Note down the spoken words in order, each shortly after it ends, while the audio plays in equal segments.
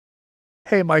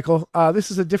Hey, Michael. This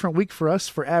is a different week for us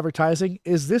for advertising.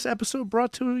 Is this episode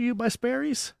brought to you by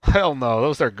Sperry's? Hell no,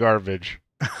 those are garbage.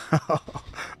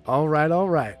 All right, all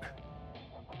right.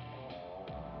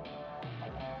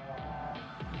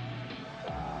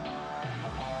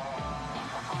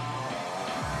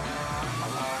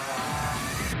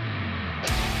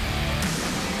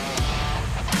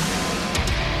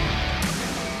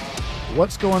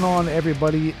 What's going on,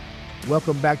 everybody?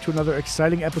 Welcome back to another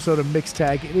exciting episode of Mixed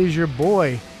Tag. It is your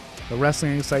boy, the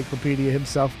wrestling encyclopedia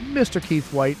himself, Mr.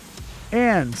 Keith White,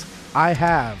 and I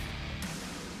have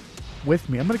with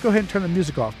me, I'm going to go ahead and turn the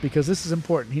music off because this is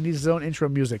important. He needs his own intro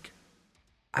music.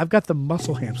 I've got the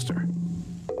Muscle Hamster.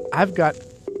 I've got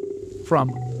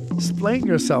from Explain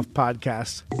Yourself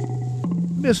podcast,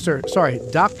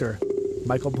 Dr.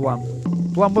 Michael Blum.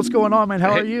 Blum, what's going on, man?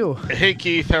 How are you? Hey,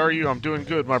 Keith, how are you? I'm doing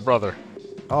good, my brother.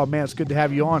 Oh, man, it's good to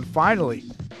have you on, finally.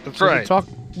 That's right.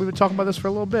 We've been talking about this for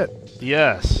a little bit.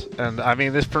 Yes, and I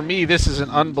mean, this is an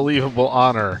unbelievable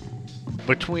honor.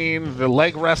 Between the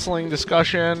leg wrestling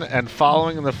discussion and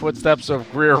following in the footsteps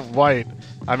of Greer White,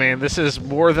 I mean, this is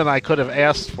more than I could have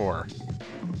asked for.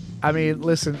 I mean,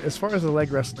 listen, as far as the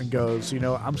leg wrestling goes,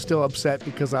 I'm still upset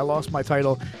because I lost my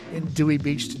title in Dewey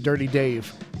Beach to Dirty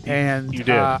Dave. And you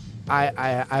did.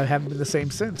 I haven't been the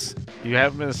same since. You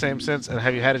haven't been the same since, and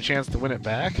have you had a chance to win it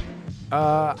back?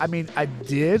 I mean, I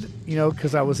did,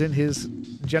 because I was in his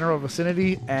general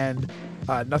vicinity, and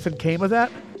nothing came of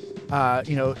that.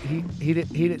 He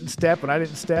didn't step, and I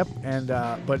didn't step, and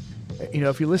but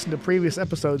if you listen to previous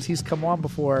episodes, he's come on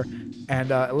before, and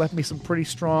left me some pretty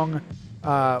strong,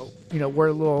 we're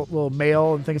a little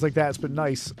mail and things like that. It's been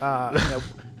nice.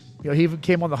 He even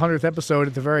came on the 100th episode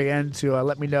at the very end to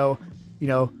let me know,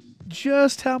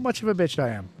 just how much of a bitch I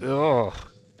am. Oh,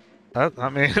 I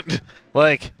mean,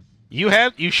 like, you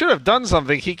should have done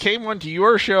something. He came onto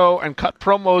your show and cut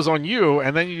promos on you,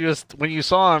 and then you just, when you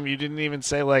saw him, you didn't even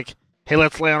say, like, hey,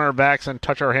 let's lay on our backs and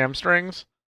touch our hamstrings.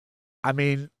 I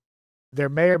mean, there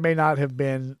may or may not have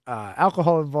been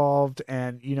alcohol involved,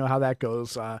 and you know how that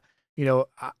goes.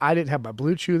 I didn't have my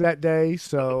Blue Chew that day,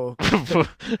 so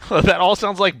that all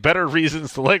sounds like better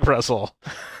reasons to leg wrestle.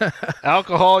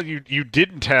 Alcohol, you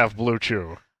didn't have Blue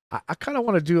Chew. I kind of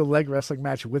want to do a leg wrestling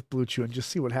match with Blue Chew and just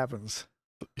see what happens.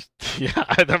 Yeah,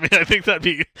 I mean, I think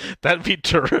that'd be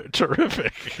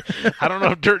terrific. I don't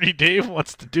know if Dirty Dave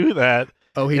wants to do that.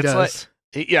 Oh, he does.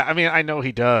 Yeah, I mean, I know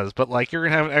he does, but like, you're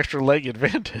gonna have an extra leg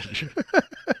advantage.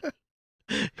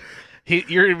 He's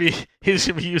gonna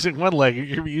be using one leg. You're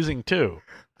gonna be using two.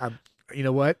 You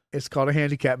know what? It's called a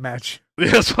handicap match.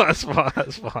 That's fine.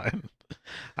 That's fine.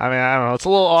 I mean, I don't know. It's a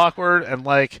little awkward, and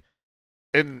like,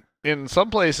 in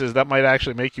some places that might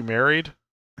actually make you married.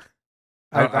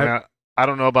 I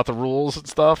don't know about the rules and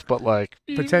stuff, but like,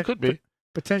 it could be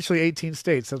potentially 18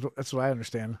 states. That's what I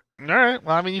understand. All right.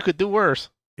 Well, I mean, you could do worse.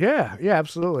 Yeah,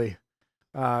 absolutely.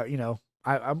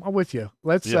 I'm with you.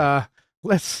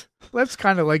 Let's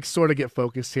kind of like sort of get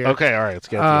focused here. Okay, all right, let's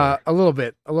get to it. A little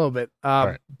bit.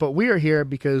 Right. But we are here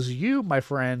because you, my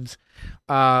friend,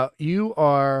 you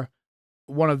are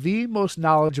one of the most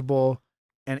knowledgeable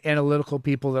and analytical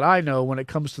people that I know when it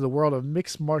comes to the world of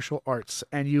mixed martial arts,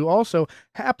 and you also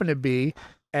happen to be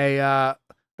a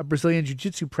Brazilian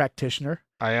jiu-jitsu practitioner.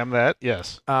 I am that,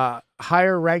 yes.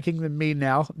 Higher ranking than me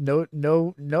now. No,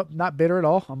 not bitter at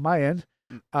all on my end.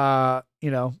 I'm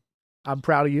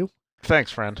proud of you.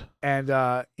 Thanks, friend. And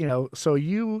so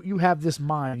you have this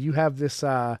mind. You have this.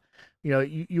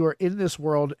 You are in this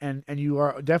world, and you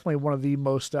are definitely one of the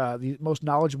most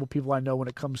knowledgeable people I know when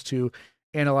it comes to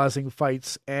analyzing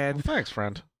fights. And well, thanks,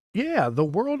 friend. Yeah, the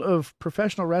world of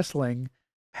professional wrestling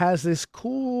has this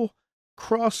cool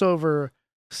crossover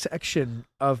section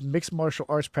of mixed martial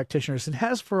arts practitioners, and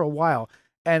has for a while.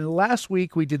 And last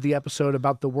week we did the episode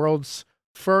about the world's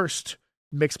first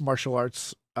mixed martial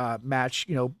arts match.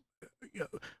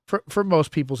 For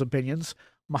most people's opinions,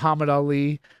 Muhammad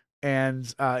Ali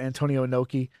and Antonio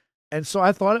Inoki. And so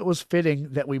I thought it was fitting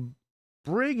that we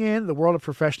bring in the world of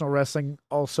professional wrestling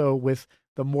also with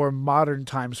the more modern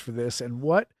times for this. And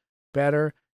what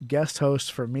better guest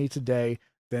host for me today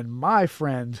than my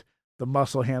friend, the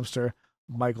Muscle Hamster,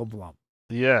 Michael Blum.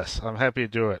 Yes, I'm happy to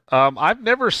do it. I've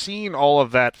never seen all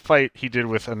of that fight he did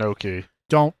with Inoki.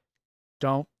 Don't.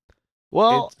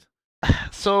 Well,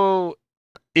 so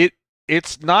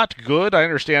it's not good. I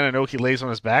understand Inoki lays on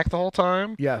his back the whole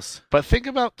time. Yes. But think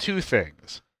about two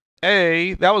things.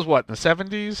 A, that was what, in the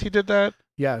 70s he did that?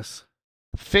 Yes.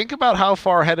 Think about how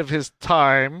far ahead of his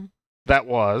time that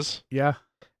was. Yeah.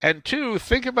 And two,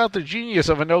 think about the genius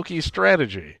of Inoki's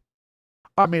strategy.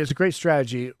 I mean, it's a great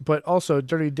strategy, but also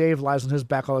Dirty Dave lies on his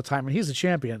back all the time, and he's a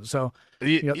champion. So,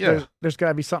 Yeah, there's got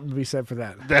to be something to be said for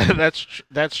that.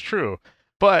 that's true.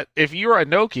 But if you're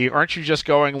Inoki, aren't you just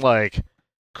going like,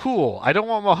 cool, I don't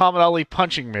want Muhammad Ali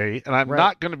punching me, and I'm Right.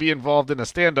 not going to be involved in a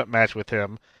stand-up match with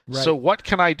him. Right. So what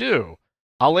can I do?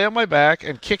 I'll lay on my back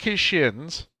and kick his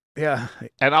shins, Yeah.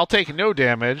 and I'll take no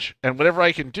damage, and whatever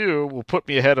I can do will put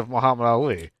me ahead of Muhammad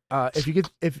Ali. If you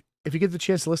get the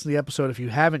chance to listen to the episode, if you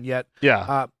haven't yet,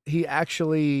 Yeah. he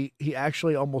actually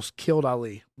almost killed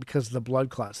Ali because of the blood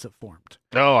clots that formed.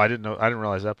 No, I didn't know. I didn't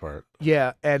realize that part.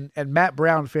 Yeah, and Matt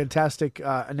Brown, fantastic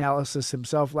analysis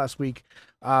himself last week.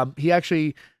 He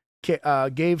actually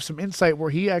gave some insight where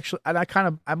he actually, and I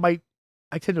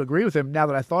tend to agree with him now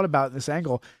that I thought about it in this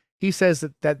angle. He says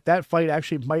that fight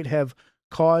actually might have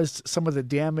caused some of the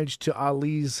damage to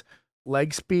Ali's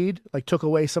leg speed, like took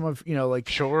away some of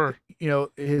Sure.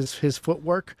 his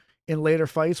footwork in later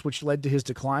fights, which led to his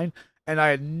decline. And I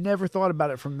had never thought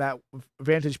about it from that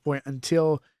vantage point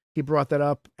until he brought that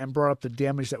up and brought up the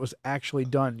damage that was actually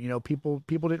done. People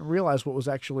didn't realize what was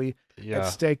actually at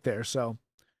stake there. So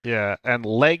Yeah, and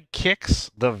leg kicks,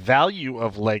 the value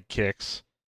of leg kicks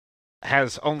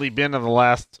has only been in the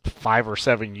last 5 or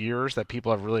 7 years that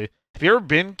people have really. Have you ever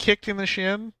been kicked in the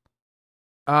shin?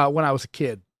 when I was a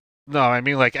kid, No, I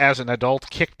mean like as an adult,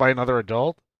 kicked by another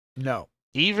adult. no,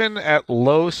 Even at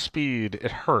low speed,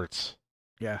 it hurts.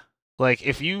 yeah, Like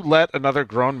if you let another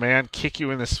grown man kick you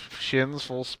in the shins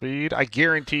full speed, I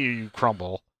guarantee you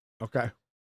crumble. okay,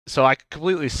 So I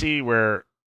completely see where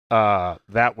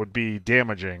that would be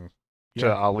damaging to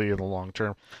yeah, Ali in the long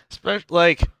term. Especially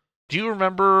like, do you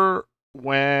remember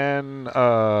when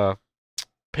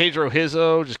Pedro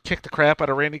Hizzo just kicked the crap out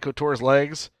of Randy Couture's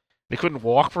legs? They couldn't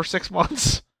walk for 6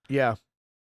 months. yeah,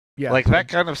 yeah, Like that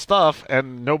kind of stuff,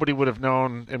 and nobody would have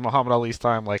known in Muhammad Ali's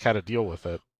time like how to deal with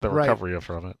it, the Right. recovery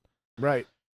from it. right.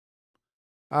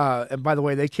 And by the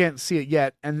way, they can't see it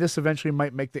yet, and this eventually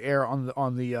might make the air on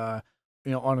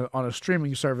a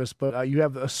streaming service. But you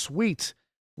have a sweet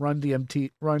Run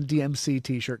DMC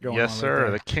T-shirt going on. Yes, right sir.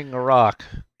 there. The King of Rock.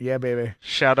 Yeah, baby.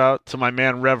 Shout out to my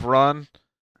man Rev Run.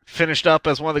 Finished up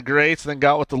as one of the greats, then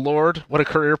got with the Lord. What a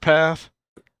career path.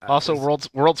 Also,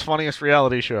 world's funniest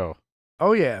reality show.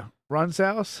 Oh yeah, Run's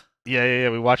house. Yeah.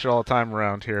 We watch it all the time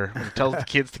around here. When he tells the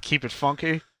kids to keep it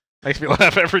funky, makes me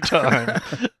laugh every time.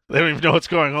 They don't even know what's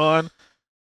going on.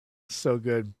 So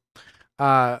good.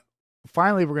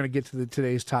 Finally, we're going to get to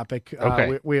today's topic.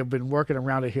 Okay. We have been working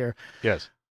around it here. Yes.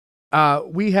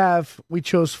 We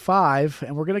chose 5,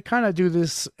 and we're going to kind of do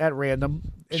this at random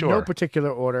in no Sure.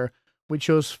 particular order. We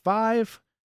chose 5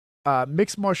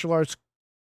 mixed martial arts,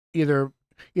 either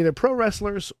pro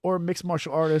wrestlers or mixed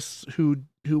martial artists who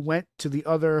went to the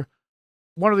other,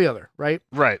 one or the other, right?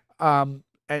 Right. And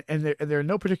they're in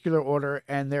no particular order,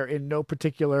 and they're in no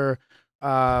particular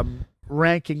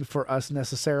ranking for us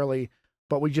necessarily.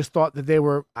 But we just thought that they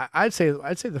were. I'd say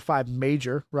the 5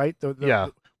 major, right? Yeah.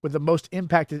 With the most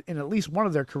impact in at least one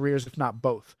of their careers, if not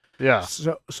both. Yeah.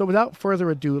 So without further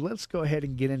ado, let's go ahead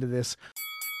and get into this.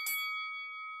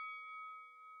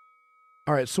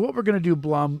 All right, so what we're going to do,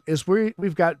 Blum, is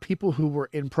we've got people who were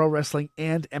in pro wrestling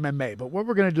and MMA. But what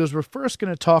we're going to do is we're first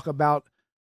going to talk about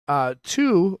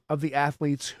 2 of the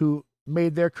athletes who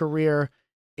made their career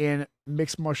in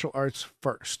mixed martial arts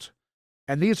first.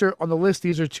 And these are on the list.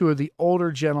 These are 2 of the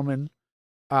older gentlemen,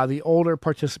 the older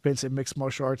participants in mixed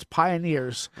martial arts,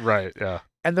 pioneers. Right. Yeah.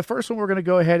 And the first one we're going to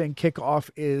go ahead and kick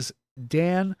off is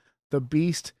Dan the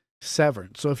Beast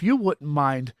Severn. So if you wouldn't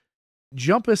mind,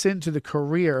 jump us into the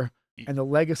career and the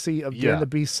legacy of Dan the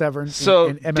Beast Severn in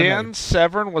MMA. Dan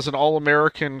Severn was an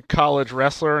All-American college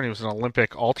wrestler, and he was an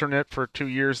Olympic alternate for 2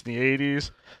 years in the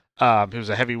 80s. He was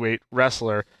a heavyweight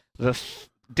wrestler.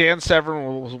 Dan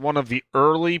Severn was one of the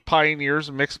early pioneers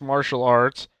of mixed martial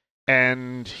arts,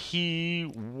 and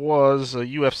he was a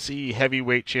UFC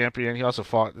heavyweight champion. He also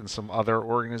fought in some other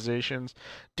organizations.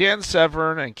 Dan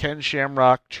Severn and Ken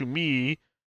Shamrock, to me,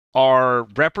 are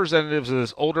representatives of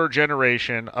this older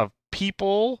generation of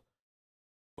people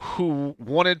who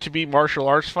wanted to be martial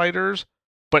arts fighters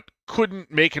but couldn't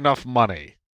make enough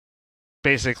money,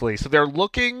 basically. So they're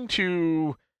looking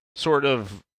to sort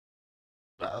of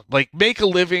like make a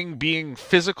living being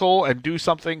physical and do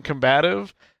something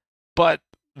combative, but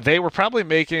they were probably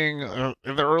making in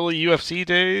the early UFC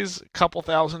days a couple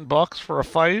 $1,000 for a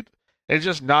fight. It's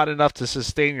just not enough to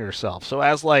sustain yourself. So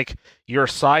as like your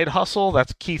side hustle,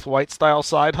 that's Keith White style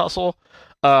side hustle,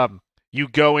 you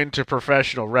go into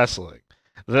professional wrestling.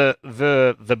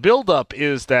 The build up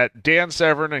is that Dan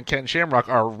Severn and Ken Shamrock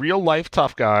are real life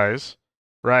tough guys,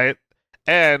 right?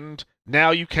 And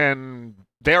now you can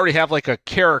they already have like a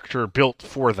character built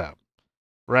for them,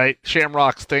 right?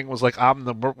 Shamrock's thing was like, I'm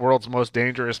the world's most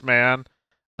dangerous man.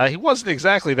 He wasn't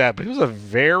exactly that, but he was a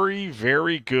very,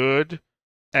 very good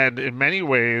and in many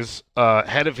ways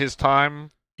ahead of his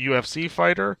time UFC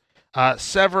fighter.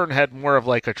 Severn had more of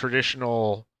like a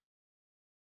traditional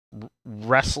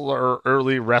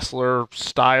early wrestler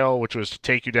style, which was to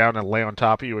take you down and lay on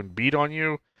top of you and beat on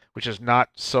you, which is not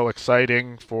so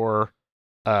exciting for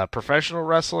professional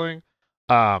wrestling.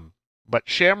 But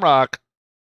Shamrock,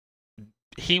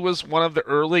 he was one of the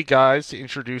early guys to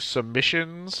introduce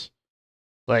submissions,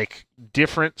 like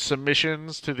different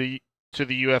submissions to the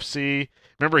UFC.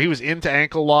 Remember, he was into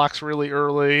ankle locks really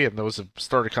early, and those have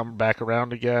started coming back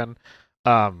around again.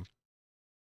 And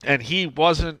he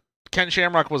wasn't. Ken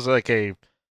Shamrock was like a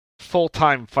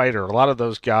full-time fighter. A lot of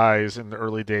those guys in the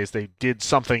early days, they did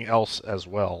something else as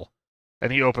well.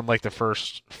 And he opened like the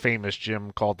first famous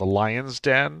gym called the Lion's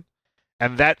Den,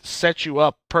 and that set you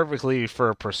up perfectly for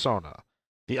a persona.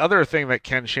 The other thing that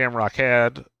Ken Shamrock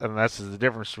had, and that's the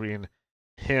difference between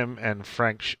him and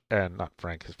Frank, and not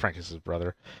Frank, because Frank is his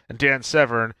brother, and Dan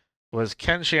Severn, was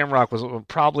Ken Shamrock was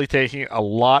probably taking a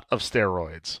lot of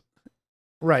steroids.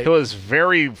 Right. He was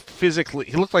very physically.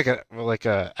 He looked like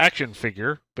a action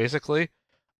figure, basically,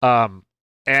 and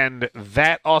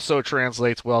that also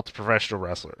translates well to professional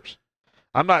wrestlers.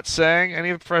 I'm not saying any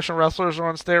of the professional wrestlers are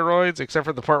on steroids, except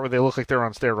for the part where they look like they're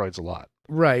on steroids a lot.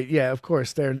 Right. Yeah. Of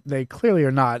course, they clearly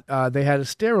are not. They had a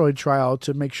steroid trial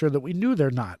to make sure that we knew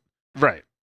they're not. Right.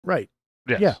 Right.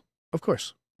 Yes. Yeah. Of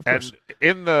course. And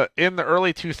in the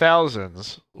early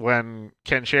 2000s, when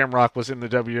Ken Shamrock was in the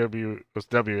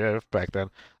WWF back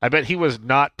then, I bet he was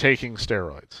not taking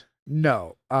steroids.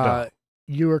 No.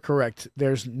 You are correct.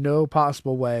 There's no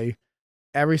possible way.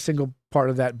 Every single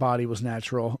part of that body was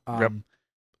natural. Yep.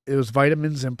 It was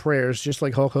vitamins and prayers, just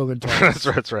like Hulk Hogan told us.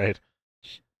 That's right.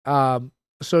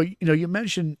 So you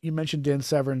mentioned Dan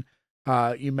Severn,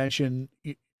 you mentioned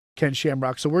Ken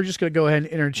Shamrock. So we're just going to go ahead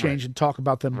and interchange and talk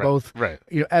about them both,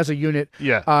 as a unit.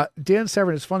 Yeah. Dan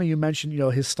Severn, it's funny you mentioned,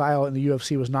 his style in the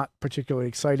UFC was not particularly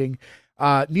exciting.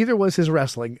 Neither was his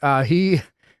wrestling. He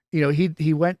had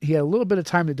a little bit of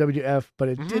time in the WWF, but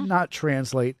it did not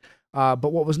translate.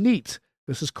 But what was neat,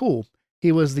 this is cool.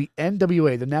 He was the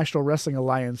NWA, the National Wrestling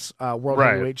Alliance World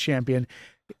Heavyweight Champion.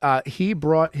 He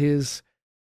brought his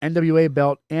NWA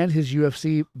belt and his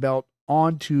UFC belt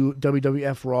onto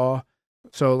WWF Raw,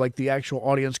 so like the actual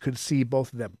audience could see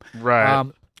both of them.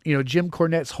 Right. Jim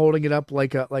Cornette's holding it up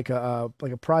like a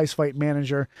prize fight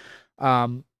manager,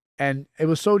 and it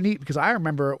was so neat because I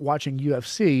remember watching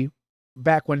UFC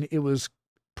back when it was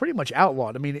pretty much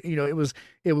outlawed. I mean,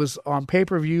 it was on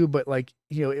pay-per-view, but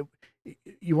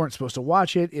you weren't supposed to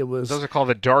watch it. It was those are called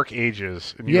the dark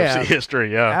ages in UFC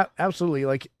history. Yeah,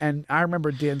 absolutely. And I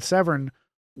remember Dan Severn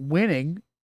winning,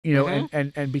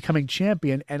 and becoming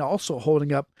champion, and also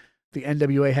holding up the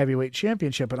NWA Heavyweight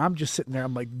Championship. And I'm just sitting there.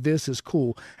 I'm like, this is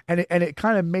cool. And it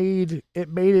kind of made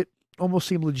it almost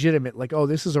seem legitimate. Like, oh,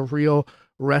 this is a real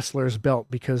wrestler's belt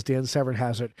because Dan Severn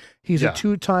has it. He's a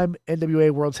 2-time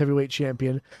NWA World's Heavyweight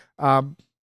Champion.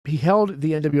 He held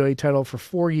the NWA title for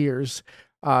 4 years.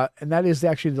 And that is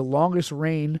actually the longest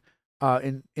reign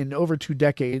in over 2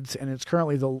 decades, and it's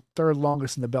currently the 3rd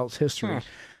longest in the belt's history.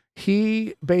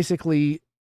 He basically,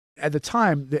 at the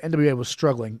time, the NWA was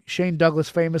struggling. Shane Douglas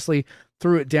famously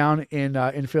threw it down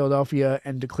in Philadelphia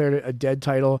and declared it a dead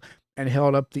title, and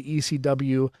held up the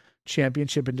ECW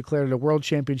championship and declared it a world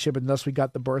championship, and thus we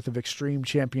got the birth of Extreme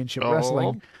Championship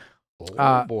Wrestling.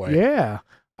 Oh boy. Yeah.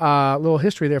 A little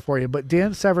history there for you. But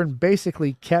Dan Severn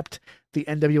basically kept the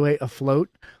NWA afloat,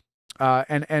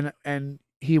 and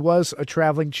he was a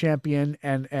traveling champion,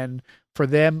 and for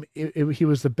them, he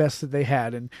was the best that they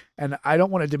had. And I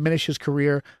don't want to diminish his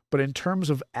career, but in terms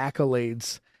of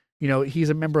accolades, he's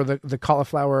a member of the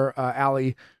Cauliflower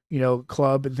Alley,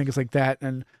 club and things like that.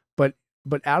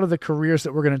 But out of the careers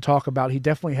that we're going to talk about, he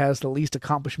definitely has the least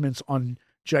accomplishments on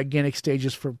gigantic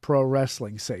stages for pro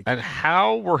wrestling's sake. And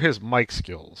how were his mic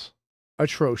skills?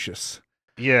 Atrocious.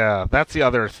 Yeah, that's the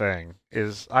other thing.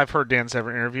 Is I've heard Dan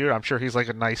Severn interviewed. I'm sure he's like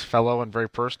a nice fellow and very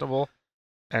personable.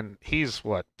 And he's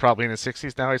probably in his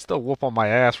 60s now. He'd still whoop on my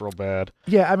ass real bad.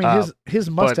 Yeah, I mean his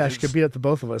mustache could beat up the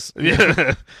both of us.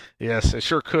 Yeah, yes, it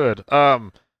sure could.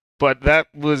 But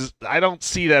I don't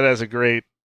see that as a great,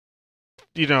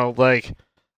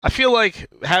 I feel like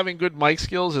having good mic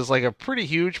skills is like a pretty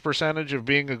huge percentage of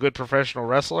being a good professional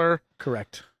wrestler.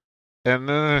 Correct.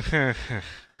 And I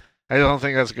don't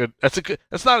think that's good.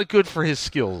 That's not good for his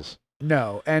skills.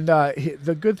 No, and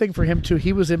the good thing for him too,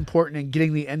 he was important in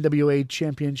getting the NWA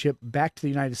championship back to the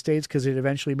United States because it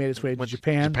eventually made its way to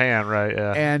Japan. Japan, right?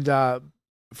 Yeah. And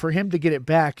for him to get it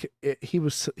back, he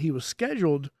was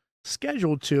scheduled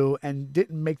to and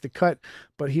didn't make the cut,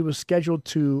 but he was scheduled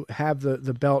to have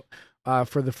the belt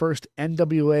for the first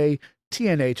NWA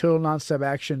TNA Total Nonstop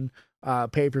Action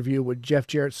pay-per-view when Jeff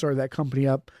Jarrett started that company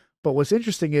up. But what's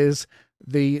interesting is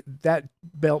that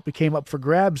belt became up for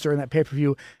grabs during that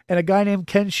pay-per-view, and a guy named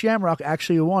Ken Shamrock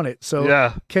actually won it. So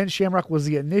Yeah. Ken Shamrock was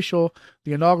the inaugural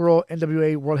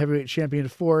NWA World Heavyweight Champion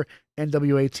for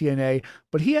NWA TNA,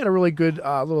 but he had a really good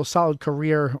little solid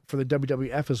career for the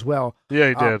WWF as well. Yeah,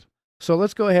 he did. So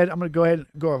let's go ahead. I'm going to go ahead and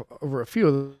go over a few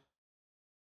of them.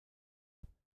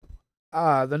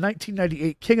 The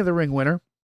 1998 King of the Ring winner.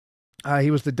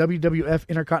 He was the WWF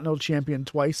Intercontinental Champion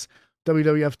twice,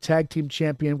 WWF Tag Team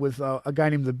Champion with a guy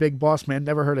named the Big Boss Man.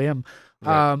 Never heard of him.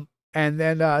 Right. And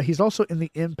then he's also in the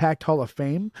Impact Hall of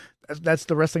Fame. That's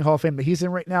the Wrestling Hall of Fame that he's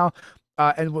in right now.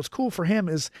 And what's cool for him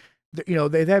is,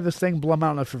 they have this thing, Blum, I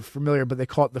don't know if you're familiar, but they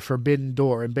call it the Forbidden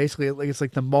Door. And basically it's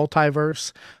like the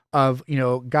multiverse of,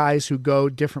 guys who go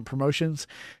different promotions.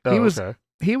 Okay.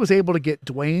 He was able to get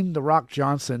Dwayne "The Rock"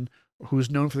 Johnson,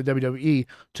 who's known for the WWE,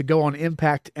 to go on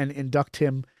Impact and induct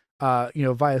him,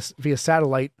 via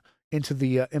satellite into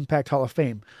the Impact Hall of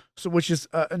Fame. So, which is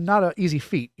not an easy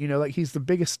feat. Like, he's the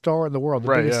biggest star in the world,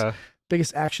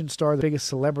 biggest action star, the biggest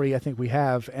celebrity I think we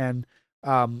have, and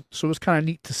so it was kind of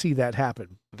neat to see that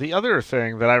happen. The other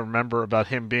thing that I remember about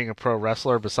him being a pro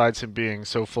wrestler, besides him being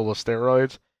so full of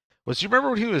steroids, was, you remember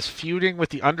when he was feuding with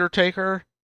The Undertaker?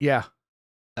 Yeah.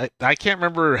 I can't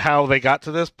remember how they got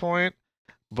to this point,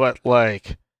 but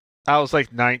like, I was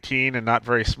like 19 and not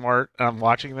very smart, and I'm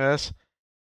watching this,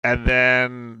 and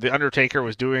then The Undertaker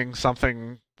was doing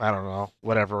something, I don't know,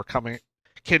 whatever,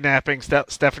 kidnapping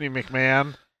Stephanie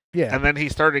McMahon, Yeah. and then he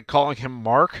started calling him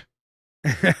Mark.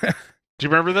 Do you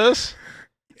remember this?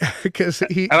 Because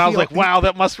I was like, wow,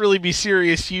 that must really be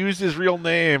serious. He used his real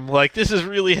name. Like, this is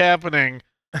really happening.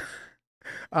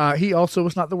 He also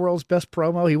was not the world's best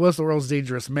promo. He was the world's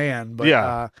dangerous man, but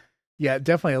yeah,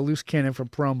 definitely a loose cannon for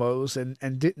promos,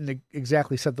 and didn't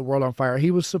exactly set the world on fire.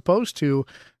 He was supposed to,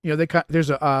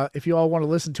 there's if you all want to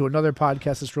listen to another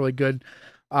podcast that's really good,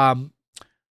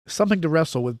 Something to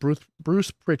Wrestle with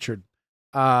Bruce Pritchard.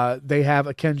 They have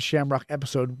a Ken Shamrock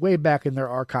episode way back in their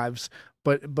archives,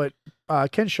 but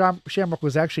Ken Shamrock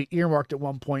was actually earmarked at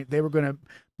one point. They were going to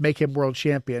make him world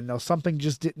champion. Now, something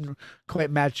just didn't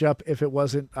quite match up, if it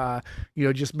wasn't,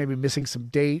 just maybe missing some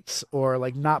dates or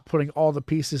like not putting all the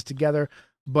pieces together.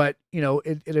 But,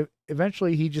 it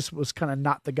eventually he just was kind of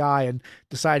not the guy and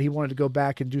decided he wanted to go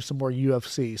back and do some more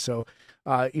UFC. So,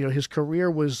 his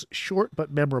career was short but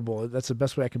memorable. That's the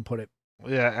best way I can put it.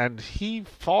 Yeah, and he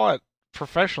fought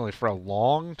professionally for a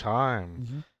long time.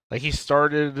 Mm-hmm. Like,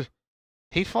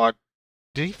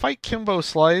 did he fight Kimbo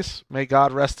Slice? May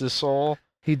God rest his soul.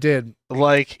 He did.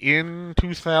 Like in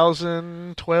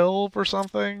 2012 or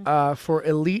something? For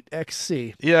Elite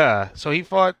XC. Yeah, so he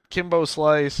fought Kimbo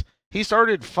Slice. He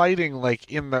started fighting like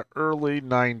in the early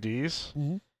 90s.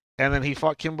 Mm-hmm. And then he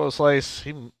fought Kimbo Slice.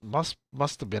 He must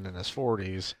have been in his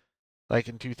 40s, like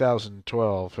in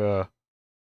 2012.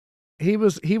 He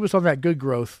was on that good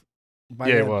growth.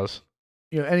 He was.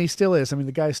 And he still is. I mean,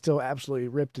 the guy's still absolutely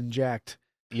ripped and jacked.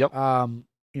 Yep.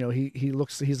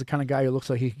 He's the kind of guy who looks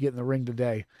like he could get in the ring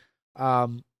today.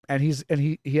 And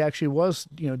he actually was,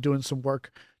 doing some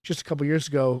work just a couple years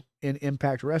ago in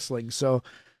Impact Wrestling. So,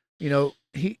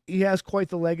 he has quite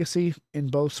the legacy in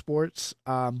both sports.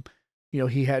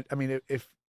 He had,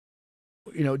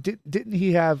 didn't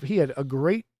he had a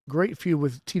great feud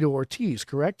with Tito Ortiz,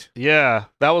 correct? Yeah,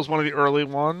 that was one of the early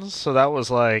ones. So that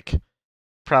was like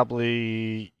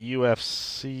probably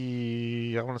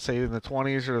UFC, I want to say in the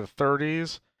 20s or the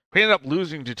 30s. He ended up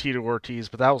losing to Tito Ortiz,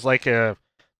 but that was like a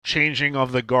changing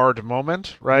of the guard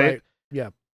moment, right? Yeah.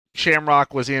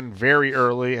 Shamrock was in very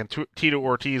early, and Tito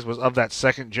Ortiz was of that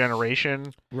second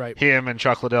generation. Right. Him and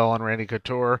Chuck Liddell and Randy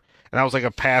Couture. And that was like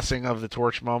a passing of the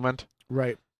torch moment.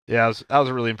 Right. Yeah, that was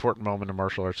a really important moment in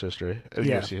martial arts history,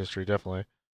 UFC history, definitely.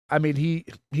 I mean,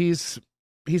 he's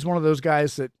one of those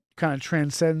guys that kind of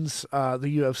transcends the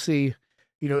UFC.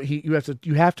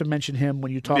 You have to mention him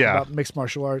when you talk about mixed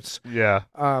martial arts. Yeah.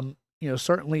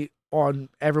 Certainly on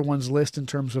everyone's list in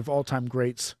terms of all-time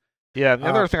greats. Yeah, and the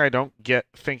other thing I don't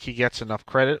think he gets enough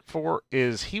credit for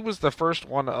is he was the first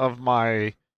one of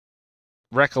my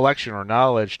recollection or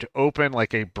knowledge to open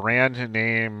like a brand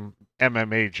name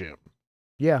MMA gym.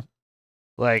 Yeah.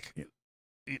 Like,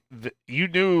 you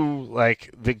knew, like,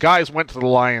 the guys went to the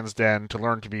Lion's Den to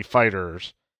learn to be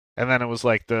fighters, and then it was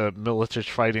like the Miletich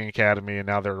Fighting Academy, and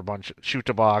now there are a bunch of Shoot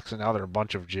to Box, and now there are a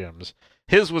bunch of gyms.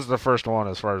 His was the first one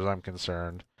as far as I'm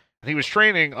concerned. And he was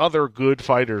training other good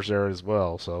fighters there as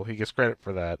well, so he gets credit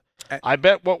for that. Uh, I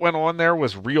bet what went on there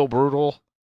was real brutal.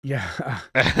 Yeah.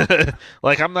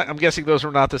 Like I'm guessing those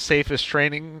were not the safest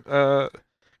training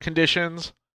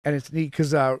conditions. And it's neat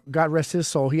because God rest his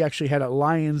soul, he actually had a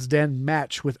Lions Den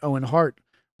match with Owen Hart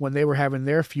when they were having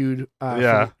their feud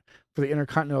Yeah. for the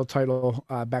Intercontinental title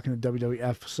back in the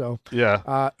WWF. So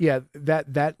Yeah. yeah,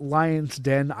 that Lions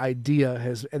Den idea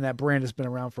and that brand has been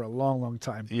around for a long, long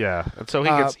time. Yeah. And so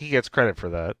he gets credit for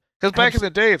that. Because back in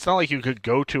the day, it's not like you could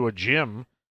go to a gym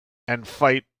and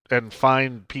fight and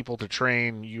find people to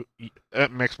train you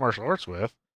mixed martial arts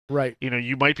with. Right. You know,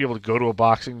 you might be able to go to a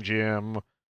boxing gym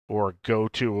or go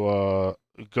to a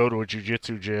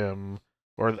jiu-jitsu gym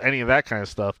or any of that kind of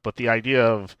stuff, but the idea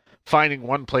of finding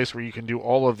one place where you can do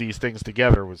all of these things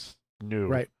together was new.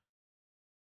 Right.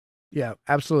 Yeah,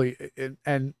 absolutely.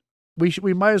 And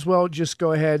we might as well just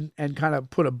go ahead and kind of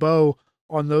put a bow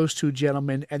on those two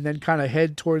gentlemen and then kind of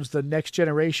head towards the next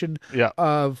generation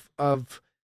of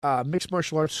mixed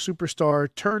martial arts superstar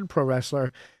turned pro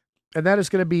wrestler, and that is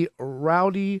going to be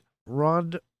Ronda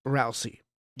Rousey.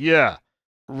 Yeah.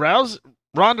 Ronda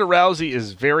Rousey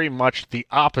is very much the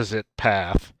opposite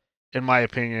path, in my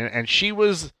opinion, and she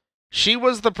was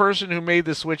the person who made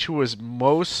the switch who was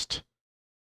most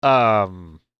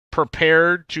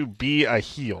prepared to be a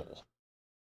heel.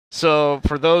 So,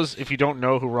 for those, if you don't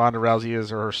know who Ronda Rousey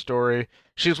is or her story,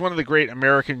 she's one of the great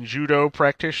American judo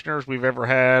practitioners we've ever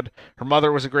had. Her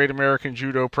mother was a great American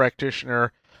judo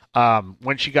practitioner.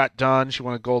 When she got done, she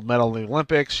won a gold medal in the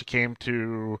Olympics. She came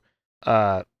to she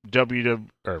came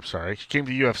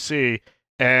to UFC,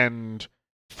 and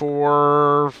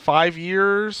for 5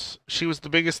 years, she was the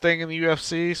biggest thing in the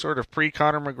UFC, sort of pre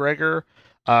Conor McGregor.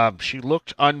 She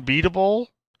looked unbeatable,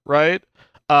 right?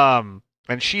 And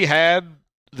she had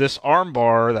this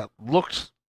armbar that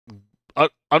looked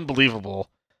unbelievable.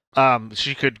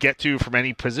 She could get to from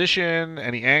any position,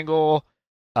 any angle,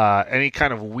 any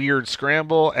kind of weird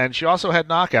scramble, and she also had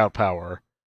knockout power.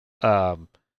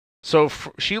 So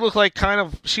she looked like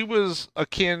she was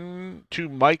akin to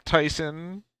Mike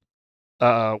Tyson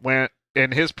when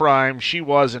in his prime. She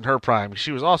was in her prime.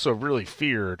 She was also really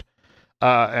feared.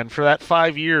 And for that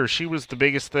 5 years, she was the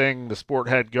biggest thing the sport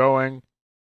had going.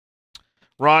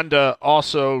 Ronda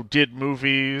also did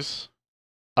movies.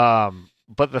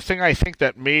 But the thing I think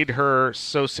that made her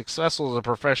so successful as a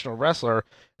professional wrestler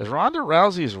is Ronda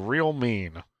Rousey's real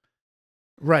mean.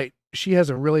 Right. She has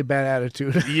a really bad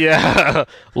attitude. Yeah.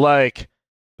 Like,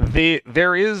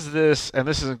 there is this, and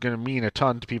this isn't going to mean a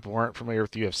ton to people who aren't familiar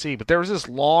with UFC, but there was this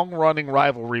long-running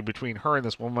rivalry between her and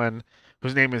this woman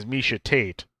whose name is Misha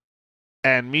Tate.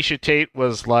 And Misha Tate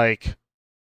was like,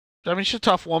 I mean, she's a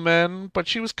tough woman, but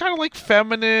she was kind of like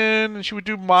feminine, and she would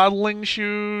do modeling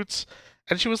shoots,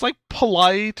 and she was like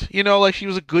polite, like she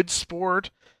was a good sport.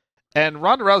 And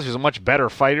Ronda Rousey was a much better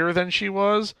fighter than she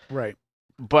was. Right.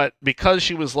 But because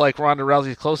she was like Ronda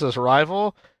Rousey's closest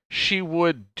rival, she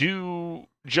would do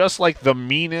just like the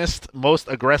meanest, most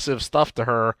aggressive stuff to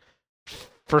her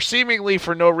seemingly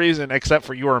for no reason except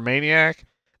for you're a maniac.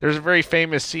 There's a very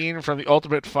famous scene from The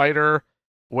Ultimate Fighter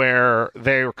where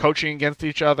they were coaching against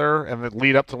each other, and the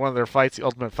lead up to one of their fights, The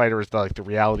Ultimate Fighter is the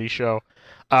reality show.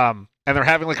 And they're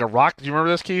having like a rock. Do you remember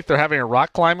this, Keith? They're having a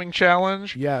rock climbing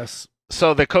challenge. Yes.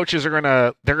 So the coaches are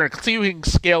gonna see who can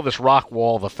scale this rock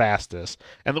wall the fastest,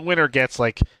 and the winner gets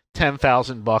like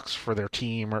 $10,000 for their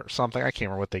team or something. I can't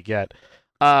remember what they get.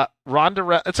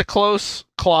 It's a close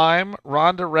climb.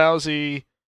 Ronda Rousey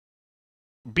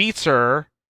beats her,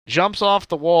 jumps off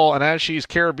the wall, and as she's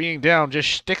carabinering down,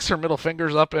 just sticks her middle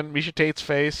fingers up in Misha Tate's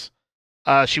face.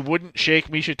 She wouldn't shake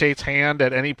Misha Tate's hand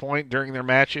at any point during their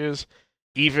matches,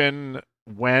 even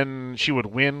when she would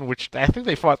win, which I think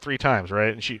they fought 3 times,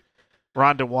 right? And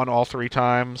Ronda won all 3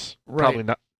 times. Right. Probably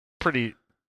not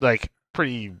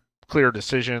pretty clear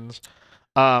decisions.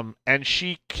 And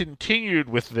she continued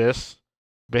with this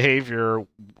behavior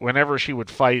whenever she would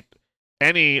fight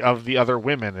any of the other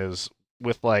women, is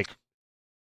with like,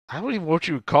 I don't even know what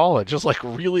you would call it, just like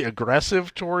really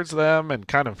aggressive towards them and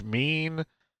kind of mean.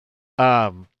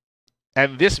 And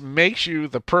this makes you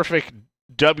the perfect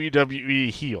WWE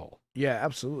heel. Yeah,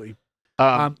 absolutely.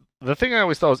 The thing I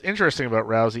always thought was interesting about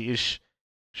Rousey is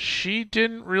she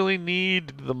didn't really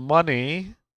need the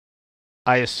money,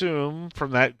 I assume,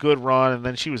 from that good run, and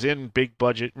then she was in big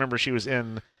budget. Remember, she was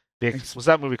in was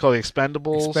that movie called The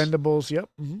Expendables? Expendables, yep.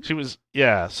 Mm-hmm. She was,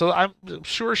 yeah. So I'm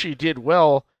sure she did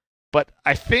well, but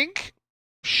I think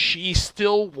she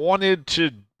still wanted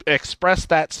to express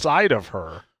that side of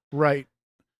her. Right.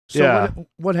 So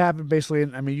what happened basically,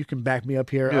 and I mean, you can back me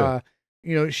up here.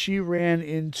 Yeah. She ran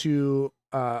into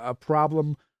a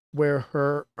problem where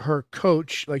her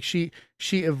coach, like she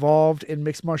evolved in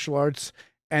mixed martial arts,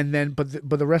 and then but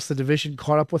the rest of the division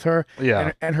caught up with her,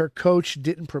 Yeah. and her coach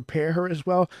didn't prepare her as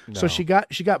well, so No.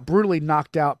 she got brutally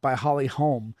knocked out by Holly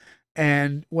Holm,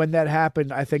 and when that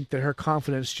happened, I think that her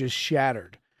confidence just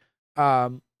shattered.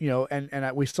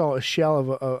 We saw a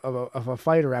shell of a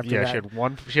fighter after Yeah, that.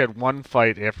 she had one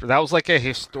fight after that was like a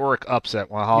historic upset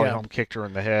when Holly Yeah. Holm kicked her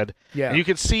in the head. Yeah, And you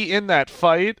could see in that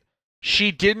fight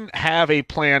she didn't have a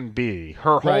plan B.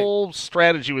 Her Right. whole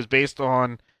strategy was based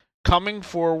on coming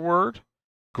forward,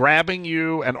 grabbing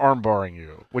you and armbarring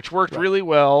you, which worked Right. really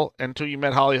well until you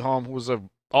met Holly Holm, who was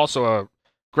also a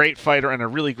great fighter and a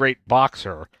really great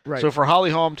boxer. right. So for Holly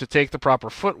Holm to take the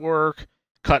proper footwork,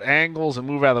 cut angles, and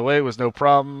move out of the way was no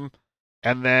problem.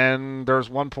 And then there was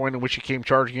one point in which she came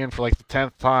charging in for like the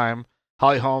 10th time.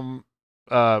 Holly Holm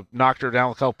knocked her down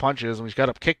with a couple punches, and when she got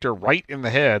up, kicked her right in the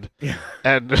head. Yeah.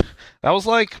 And that was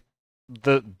like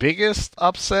the biggest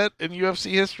upset in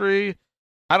UFC history.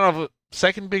 I don't know if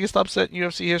second biggest upset in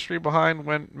UFC history behind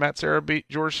when Matt Serra beat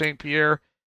George St. Pierre.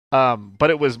 But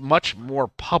it was much more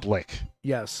public.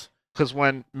 Yes. Because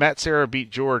when Matt Serra beat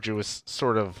George, it was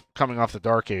sort of coming off the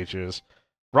dark ages.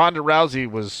 Ronda Rousey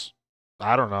was,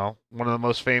 I don't know, one of the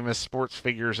most famous sports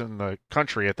figures in the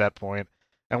country at that point.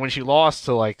 And when she lost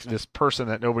to like this person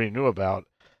that nobody knew about,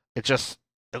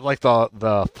 like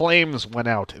the flames went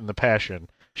out in the passion.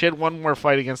 She had one more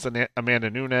fight against Amanda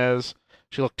Nunes.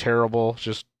 She looked terrible.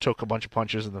 Just took a bunch of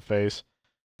punches in the face.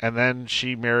 And then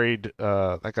she married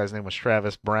that guy's name was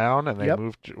Travis Brown, and they Yep.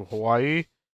 moved to Hawaii.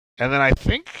 And then I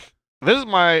think this is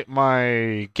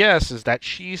my guess is that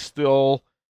she still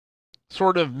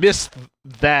sort of missed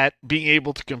that being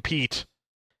able to compete.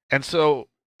 And so,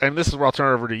 and this is where I'll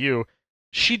turn it over to you.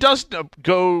 She doesn't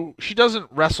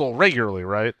wrestle regularly,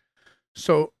 right?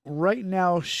 So right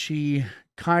now she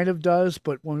kind of does,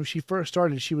 but when she first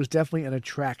started, she was definitely an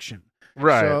attraction.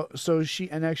 Right. So she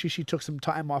took some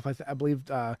time off. I believe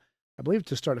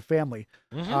to start a family.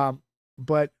 Mhm.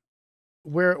 But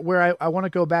where I want to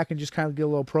go back and just kind of get a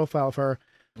little profile of her.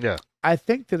 Yeah. I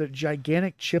think that a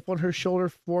gigantic chip on her shoulder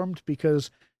formed because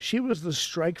she was the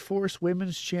Strikeforce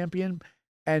Women's Champion,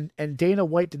 and Dana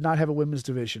White did not have a women's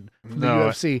division from the No,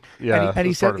 UFC. Yeah. and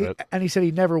he that's said part of it. and he said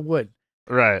he never would.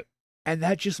 Right. And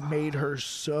that just made her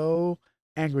so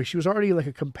angry. She was already like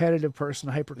a competitive person,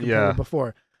 hyper competitive Yeah.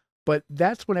 before, but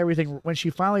that's when she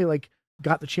finally like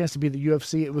got the chance to be in the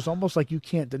UFC. It was almost like, you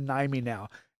can't deny me now.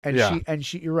 And Yeah.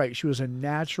 you're right. She was a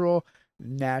natural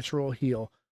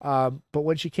heel. But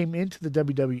when she came into the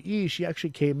WWE, she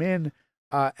actually came in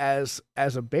as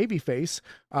a babyface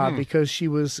because she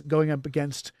was going up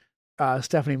against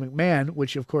Stephanie McMahon,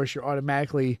 which of course you're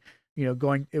automatically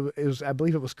going. It was, I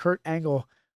believe it was Kurt Angle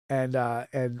and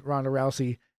Ronda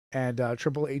Rousey and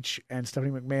Triple H and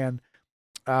Stephanie McMahon.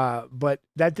 But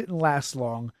that didn't last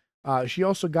long. She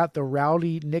also got the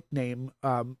Rowdy nickname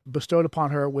bestowed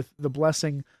upon her with the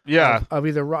blessing Yeah. of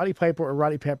either Roddy Piper or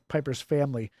Roddy Piper's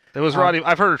family. It was Roddy.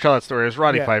 I've heard her tell that story. It was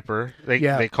Roddy Yeah. Piper. They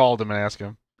Yeah. they called him and asked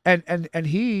him. And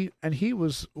he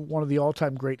was one of the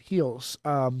all-time great heels,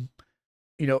 of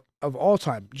all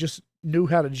time. Just knew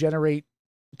how to generate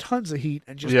tons of heat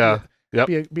and just Yeah.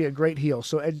 Yep. be a great heel.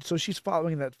 So she's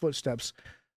following in that footsteps.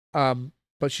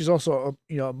 But she's also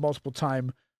a multiple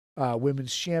time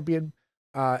women's champion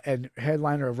and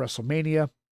headliner of WrestleMania,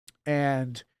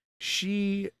 and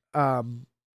she's still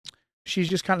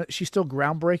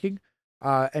groundbreaking,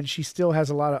 and she still has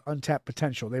a lot of untapped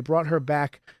potential. They brought her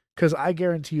back because I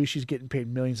guarantee you she's getting paid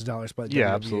millions of dollars by the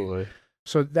Yeah. WWE. Absolutely.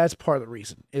 So that's part of the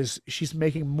reason is she's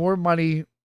making more money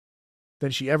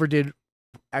than she ever did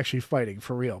actually fighting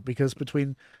for real, because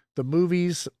between the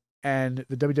movies and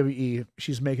the WWE,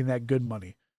 she's making that good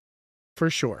money for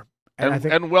sure. And I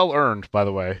think And well earned, by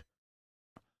the way.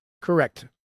 correct.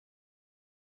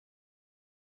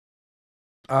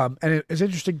 And it's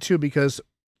interesting too because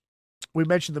we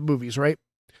mentioned the movies, right?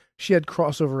 She had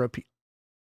crossover appeal.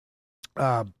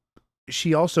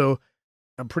 She also,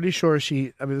 I'm pretty sure this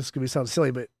is going to sound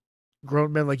silly, but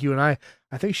grown men like you and I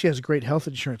think she has great health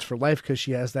insurance for life because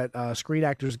she has that Screen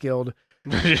Actors Guild.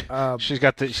 she's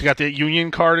got the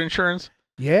union card insurance.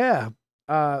 Yeah.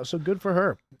 So good for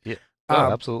her. Yeah.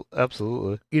 Oh,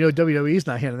 absolutely. WWE's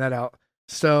not handing that out.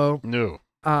 So No.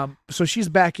 so she's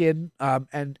back in,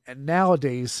 and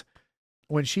nowadays,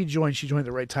 when she joined at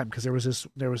the right time because there was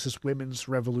this women's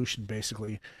revolution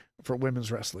basically for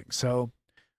women's wrestling. So,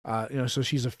 so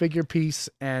she's a figure piece,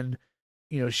 and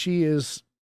she is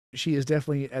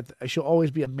definitely she'll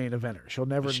always be a main eventer. She'll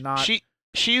never not.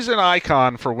 She's an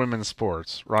icon for women's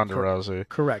sports, Ronda Rousey.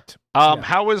 Correct.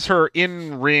 How is her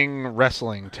in-ring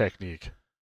wrestling technique?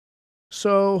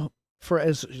 So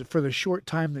for the short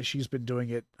time that she's been doing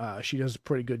it, she does a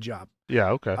pretty good job.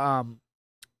 Yeah. Okay.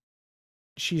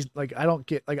 She's like, I don't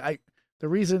get like the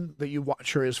reason that you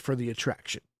watch her is for the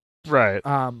attraction. Right.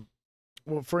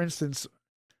 Well, for instance,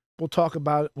 we'll talk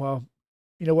about. Well,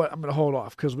 you know what? I'm gonna hold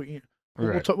off because Right.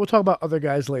 we'll talk about other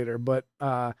guys later. But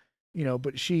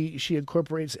but she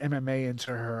incorporates MMA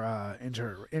into her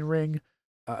in ring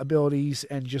abilities,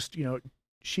 and just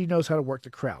she knows how to work the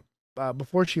crowd.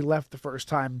 Before she left the first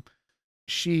time,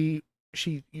 she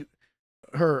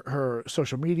her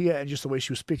social media and just the way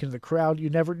she was speaking to the crowd, you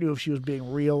never knew if she was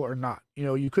being real or not.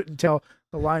 You couldn't tell.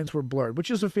 The lines were blurred, which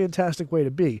is a fantastic way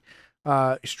to be.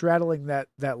 Straddling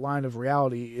that line of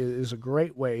reality is a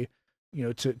great way,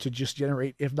 to just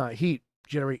generate, if not heat,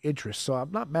 generate interest. So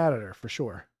I'm not mad at her for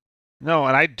sure. No,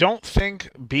 and I don't think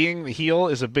being the heel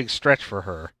is a big stretch for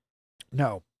her.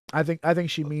 No, I think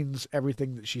she means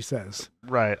everything that she says.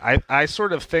 Right. I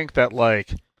sort of think that,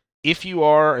 like, if you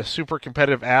are a super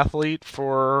competitive athlete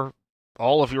for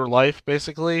all of your life,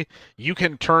 basically, you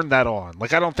can turn that on.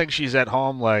 Like, I don't think she's at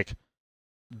home, like,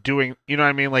 doing, you know what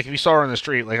I mean? Like, if you saw her in the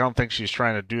street, like, I don't think she's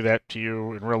trying to do that to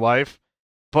you in real life.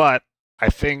 But I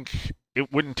think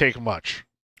it wouldn't take much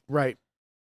Right,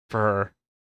 for her.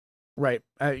 right.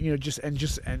 And in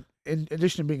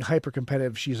addition to being hyper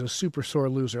competitive, she's a super sore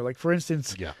loser. Like for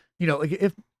instance, Yeah. like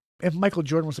if Michael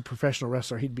Jordan was a professional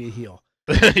wrestler, he'd be a heel.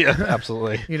 Yeah,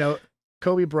 absolutely.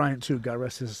 Kobe Bryant too. God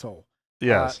rest his soul.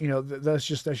 Yes. That's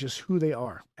just who they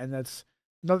are, and that's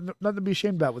nothing to be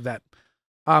ashamed about with that.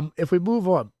 If we move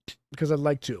on, because I'd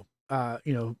like to,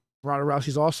 Ronda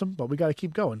Rousey's awesome, but we got to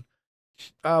keep going.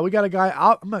 We got a guy.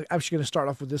 I'm actually going to start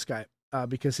off with this guy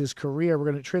because his career. We're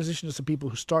going to transition to some people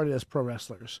who started as pro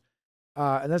wrestlers,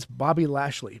 and that's Bobby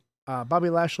Lashley. Bobby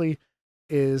Lashley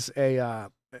is a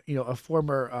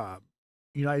former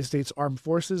United States Armed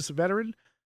Forces veteran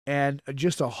and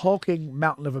just a hulking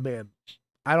mountain of a man.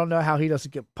 I don't know how he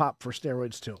doesn't get popped for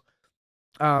steroids too.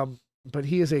 But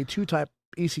he is a two-time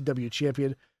ECW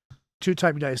champion,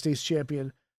 two-time United States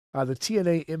champion, the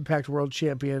TNA Impact World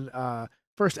Champion,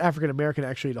 first African American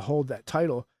actually to hold that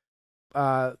title,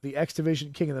 the X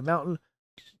Division King of the Mountain.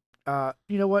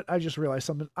 You know what? I just realized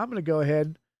something. I'm going to go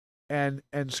ahead and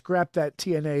scrap that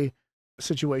TNA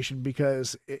situation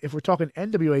because if we're talking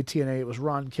NWA TNA, it was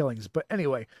Ron Killings. But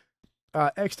anyway,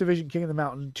 X Division King of the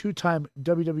Mountain, two-time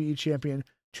WWE champion,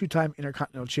 two-time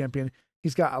Intercontinental champion.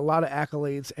 He's got a lot of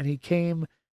accolades, and he came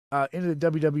into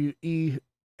the WWE,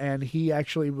 and he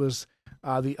actually was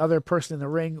the other person in the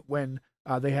ring when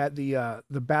they had the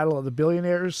Battle of the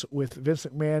Billionaires with Vince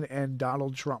McMahon and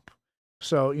Donald Trump.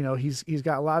 So he's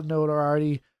got a lot of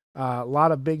notoriety, a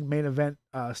lot of big main event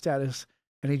status,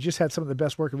 and he just had some of the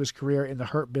best work of his career in the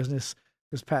Hurt Business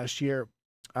this past year.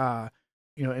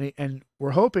 And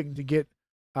we're hoping to get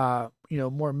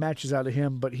more matches out of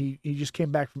him, but he just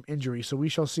came back from injury, so we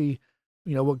shall see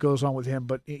what goes on with him.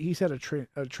 But he's had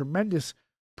a tremendous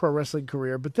pro wrestling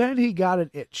career, but then he got an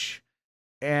itch,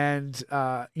 and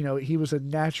he was a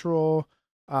natural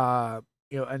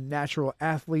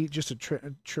athlete, just a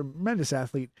tremendous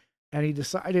athlete, and he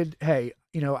decided, hey,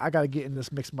 I got to get in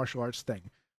this mixed martial arts thing.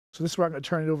 So this is where I'm going to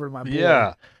turn it over to my boy.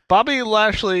 Yeah. Bobby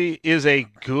Lashley is a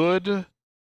good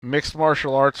mixed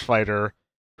martial arts fighter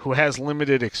who has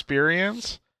limited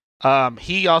experience.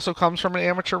 He also comes from an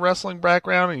amateur wrestling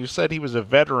background, and you said he was a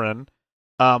veteran.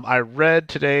 I read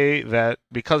today that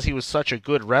because he was such a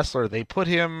good wrestler, they put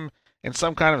him in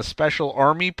some kind of a special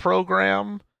army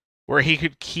program where he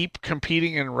could keep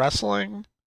competing in wrestling.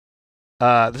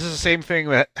 This is the same thing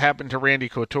that happened to Randy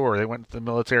Couture. They went to the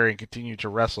military and continued to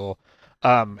wrestle.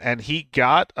 And he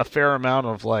got a fair amount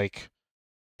of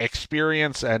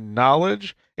experience and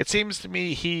knowledge. It seems to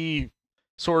me he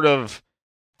sort of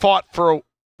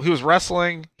he was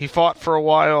wrestling, he fought for a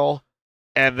while,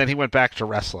 and then he went back to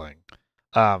wrestling.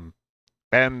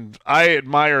 And I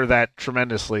admire that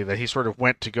tremendously, that he sort of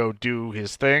went to go do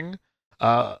his thing.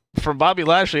 From Bobby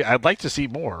Lashley, I'd like to see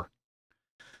more.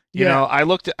 I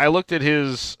looked at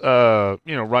his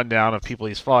rundown of people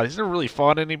he's fought. He's never really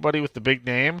fought anybody with the big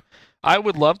name. I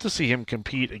would love to see him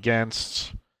compete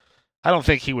against. I don't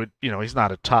think he would. He's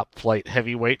not a top flight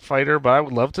heavyweight fighter, but I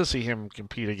would love to see him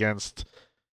compete against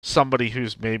somebody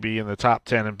who's maybe in the top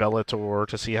 10 in Bellator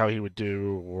to see how he would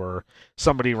do, or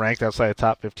somebody ranked outside the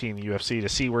top 15 in the UFC to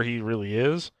see where he really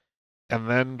is, and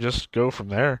then just go from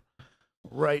there.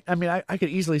 Right. I mean, I could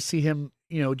easily see him,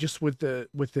 just with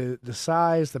the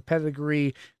size, the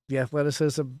pedigree, the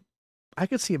athleticism. I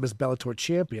could see him as Bellator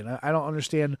champion. I don't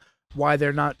understand why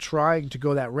they're not trying to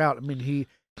go that route. I mean, he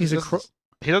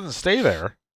doesn't stay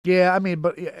there. Yeah, I mean,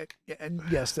 but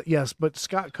yes, but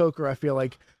Scott Coker, I feel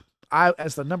like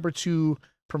as the number 2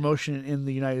 promotion in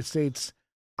the United States,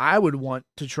 I would want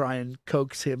to try and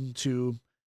coax him to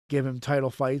give him title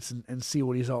fights and see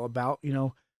what he's all about. They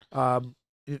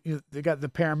got the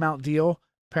Paramount deal,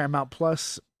 Paramount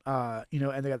Plus, and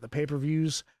they got the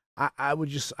pay-per-views. I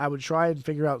would try and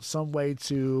figure out some way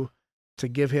to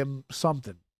give him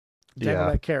something. Dangle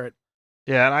that carrot.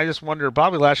 Yeah, and I just wonder,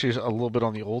 Bobby Lashley's a little bit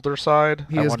on the older side.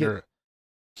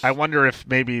 I wonder if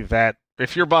maybe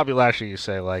if you're Bobby Lashley, you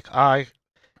say like, I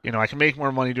can make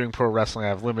more money doing pro wrestling. I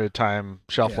have limited time,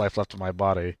 shelf life left in my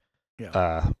body.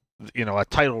 Yeah. A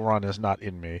title run is not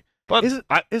in me. But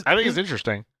I think it's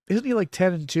interesting. Isn't he like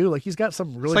 10-2? Like he's got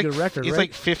some really good record. He's right?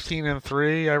 like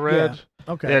 15-3. I read.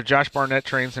 Yeah. Okay. Yeah, Josh Barnett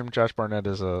trains him. Josh Barnett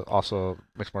is also a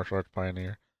mixed martial arts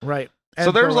pioneer. Right. And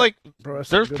so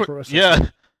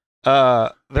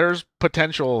there's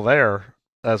potential there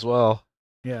as well.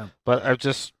 Yeah. But I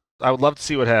would love to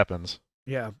see what happens.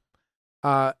 Yeah.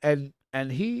 And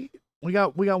we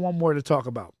got one more to talk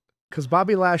about, because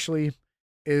Bobby Lashley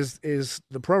is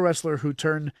the pro wrestler who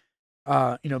turned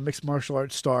mixed martial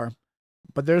arts star.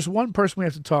 But there's one person we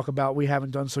have to talk about. We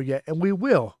haven't done so yet, and we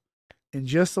will in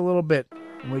just a little bit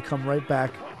when we come right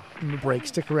back from the break.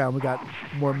 Stick around. We got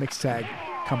more mixed tag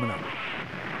coming up.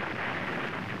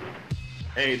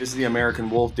 Hey, this is the American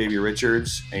Wolf, Davey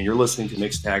Richards, and you're listening to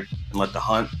Mixed Tag, and let the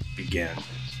hunt begin.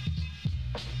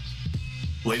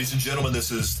 Ladies and gentlemen,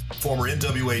 this is former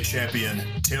NWA champion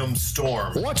Tim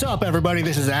Storm. What's up, everybody?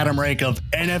 This is Adam Rake of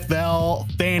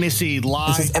NFL Fantasy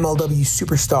Live. This is MLW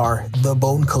superstar, The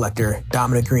Bone Collector,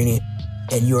 Dominic Greeny,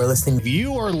 and you are listening.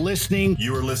 You are listening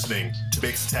to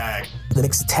Mixed Tag. The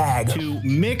Mixed Tag. To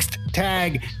Mixed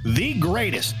Tag, the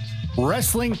greatest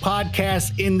wrestling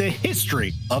podcast in the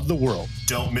history of the world.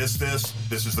 Don't miss this.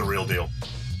 This is the real deal.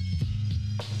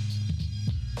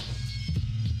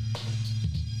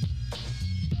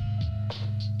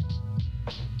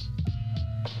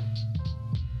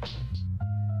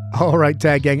 All right,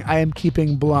 Tag Gang, I am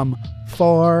keeping Blum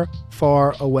far,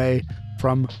 far away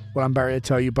from what I'm about to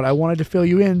tell you, but I wanted to fill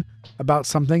you in about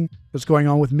something that's going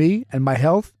on with me and my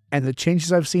health and the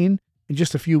changes I've seen in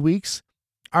just a few weeks.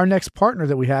 Our next partner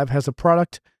that we have has a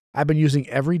product I've been using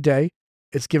every day.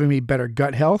 It's giving me better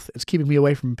gut health. It's keeping me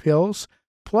away from pills.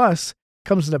 Plus,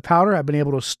 comes in a powder. I've been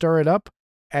able to stir it up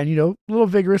and, a little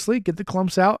vigorously get the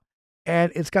clumps out.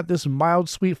 And it's got this mild,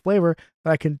 sweet flavor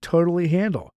that I can totally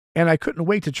handle. And I couldn't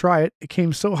wait to try it. It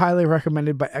came so highly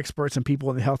recommended by experts and people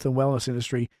in the health and wellness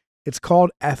industry. It's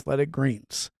called Athletic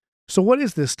Greens. So what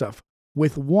is this stuff?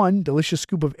 With one delicious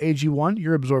scoop of AG1,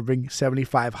 you're absorbing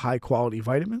 75 high-quality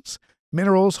vitamins,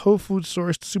 minerals, whole food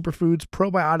sourced superfoods,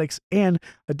 probiotics, and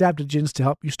adaptogens to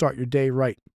help you start your day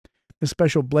right. This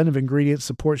special blend of ingredients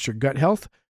supports your gut health,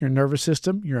 your nervous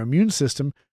system, your immune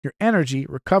system, your energy,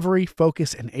 recovery,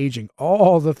 focus, and aging.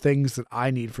 All the things that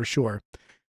I need for sure.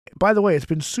 By the way, it's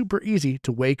been super easy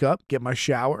to wake up, get my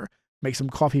shower, make some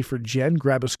coffee for Jen,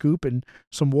 grab a scoop and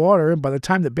some water, and by the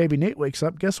time that baby Nate wakes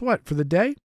up, guess what? For the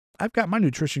day, I've got my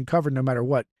nutrition covered no matter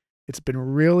what. It's been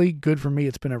really good for me.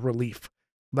 It's been a relief.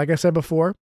 Like I said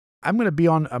before, I'm going to be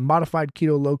on a modified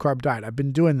keto low-carb diet. I've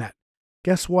been doing that.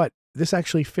 Guess what? This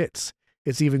actually fits.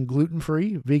 It's even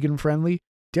gluten-free, vegan-friendly,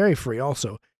 dairy-free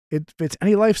also. It fits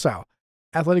any lifestyle.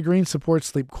 Athletic Greens supports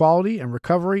sleep quality and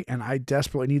recovery, and I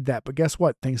desperately need that. But guess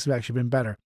what? Things have actually been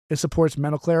better. It supports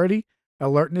mental clarity,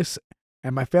 alertness,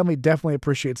 and my family definitely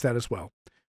appreciates that as well.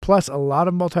 Plus, a lot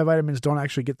of multivitamins don't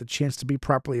actually get the chance to be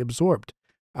properly absorbed.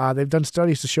 They've done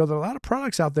studies to show that a lot of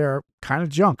products out there are kind of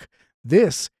junk.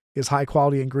 This is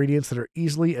high-quality ingredients that are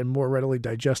easily and more readily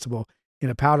digestible in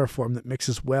a powder form that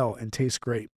mixes well and tastes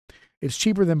great. It's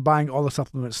cheaper than buying all the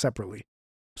supplements separately.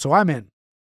 So I'm in.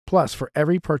 Plus, for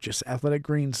every purchase, Athletic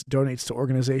Greens donates to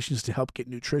organizations to help get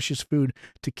nutritious food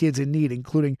to kids in need,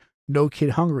 including No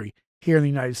Kid Hungry here in the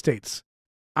United States.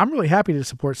 I'm really happy to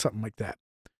support something like that.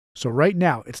 So right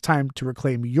now, it's time to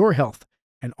reclaim your health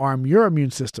and arm your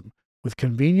immune system with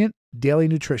convenient daily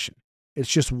nutrition. It's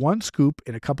just one scoop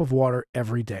in a cup of water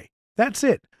every day. That's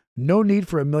it. No need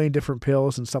for a million different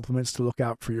pills and supplements to look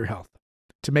out for your health.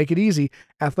 To make it easy,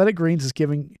 Athletic Greens is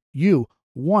giving you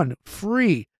one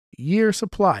free year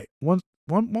supply. One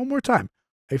more time.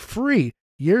 A free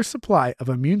year supply of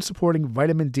immune-supporting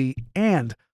vitamin D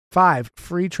and 5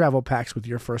 free travel packs with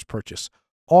your first purchase.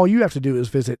 All you have to do is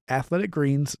visit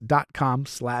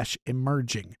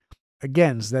athleticgreens.com/emerging.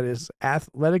 Again, that is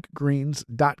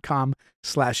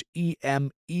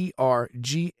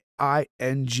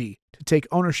athleticgreens.com/EMERGING to take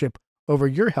ownership over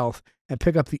your health and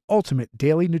pick up the ultimate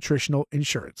daily nutritional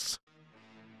insurance.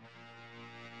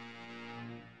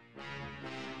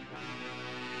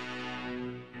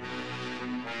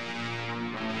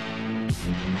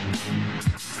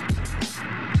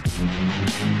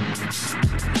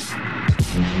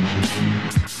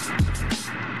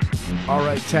 All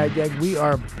right, Tag Gang, we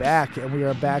are back, and we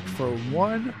are back for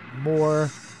one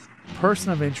more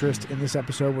person of interest in this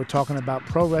episode. We're talking about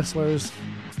pro wrestlers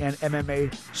and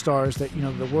MMA stars that,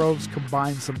 the worlds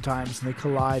combine sometimes and they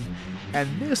collide. And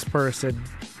this person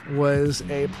was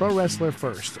a pro wrestler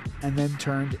first and then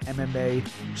turned MMA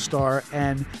star.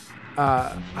 And,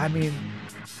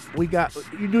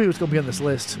 you knew he was going to be on this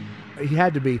list. He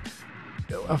had to be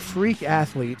a freak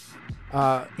athlete.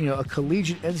 A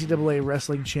collegiate NCAA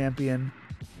wrestling champion.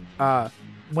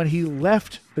 When he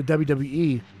left the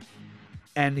WWE,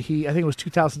 and I think it was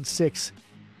 2006,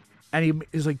 and he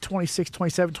was like 26,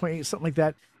 27, 28, something like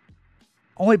that,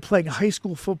 only playing high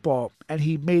school football, and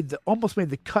he almost made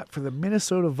the cut for the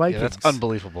Minnesota Vikings. Yeah, that's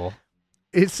unbelievable.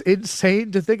 It's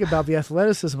insane to think about the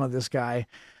athleticism of this guy.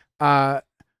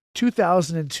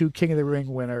 2002 King of the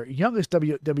Ring winner, youngest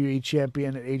WWE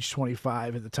champion at age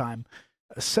 25 at the time.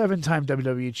 A 7-time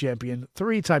WWE champion,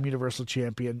 3-time Universal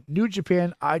champion, New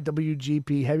Japan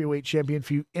IWGP heavyweight champion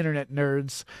for you internet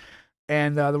nerds,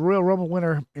 and the Royal Rumble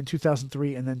winner in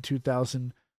 2003 and then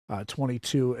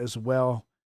 2022 as well.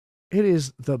 It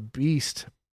is the Beast.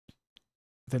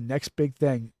 The next big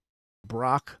thing,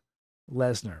 Brock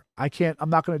Lesnar. I'm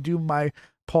not going to do my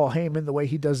Paul Heyman the way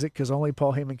he does it because only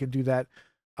Paul Heyman can do that.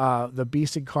 The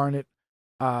Beast incarnate.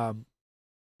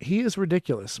 He is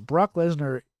ridiculous. Brock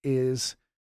Lesnar is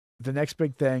the next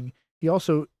big thing. He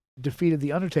also defeated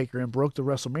The Undertaker and broke the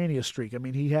WrestleMania streak. I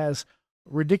mean, he has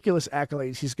ridiculous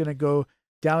accolades. He's going to go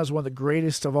down as one of the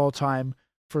greatest of all time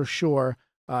for sure.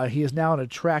 He is now an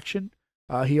attraction.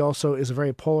 He also is a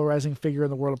very polarizing figure in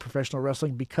the world of professional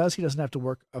wrestling because he doesn't have to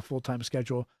work a full-time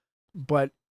schedule. But,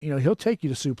 he'll take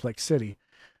you to Suplex City,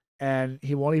 and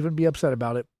he won't even be upset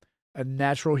about it. A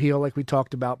natural heel, like we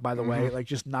talked about, by the way, like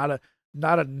just not a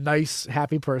nice,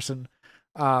 happy person.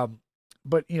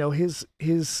 But his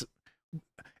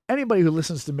anybody who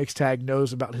listens to Mixed Tag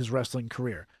knows about his wrestling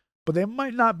career, but they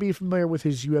might not be familiar with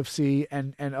his UFC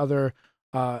and other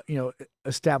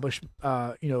established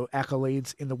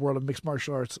accolades in the world of mixed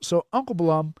martial arts. So Uncle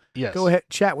Blum, Yes. Go ahead,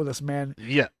 chat with us, man.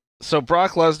 Yeah. So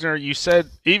Brock Lesnar, you said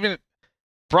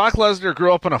Brock Lesnar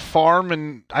grew up on a farm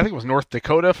in, I think it was North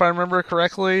Dakota, if I remember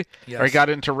correctly. Yes. Or he got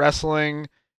into wrestling.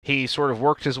 He sort of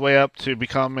worked his way up to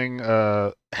becoming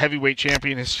a heavyweight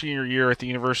champion his senior year at the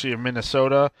University of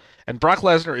Minnesota. And Brock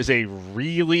Lesnar is a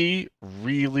really,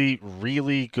 really,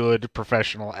 really good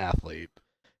professional athlete.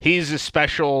 He's a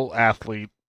special athlete,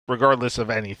 regardless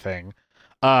of anything.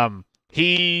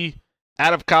 He,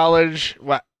 out of college,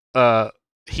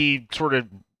 he sort of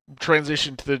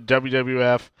transitioned to the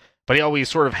WWF, but he always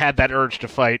sort of had that urge to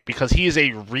fight because he is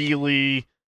a really,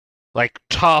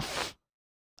 tough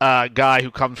guy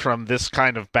who comes from this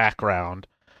kind of background.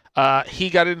 He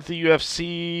got into the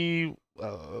UFC,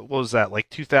 what was that,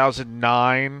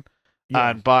 2009? Yeah.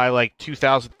 And by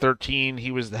 2013,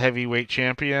 he was the heavyweight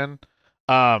champion.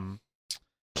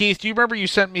 Keith, do you remember you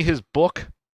sent me his book?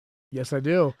 Yes, I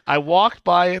do. I walked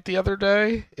by it the other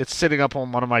day. It's sitting up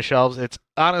on one of my shelves. It's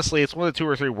one of the 2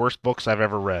 or 3 worst books I've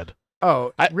ever read.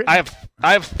 Oh, I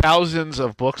have thousands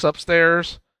of books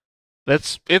upstairs.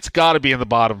 It's got to be in the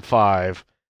bottom 5.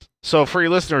 So for your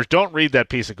listeners, don't read that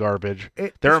piece of garbage.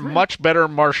 There are much better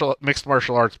mixed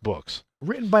martial arts books.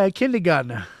 Written by a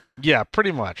kindergartner. Yeah,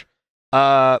 pretty much.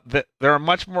 There are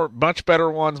much better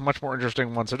ones, much more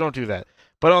interesting ones. So don't do that.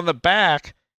 But on the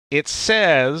back, it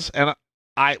says, and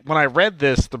when I read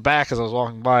this, the back as I was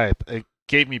walking by, it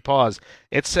gave me pause.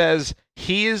 It says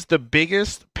he is the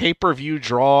biggest pay-per-view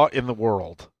draw in the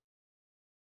world.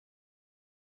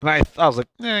 And I was like,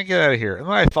 get out of here. And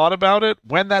then I thought about it.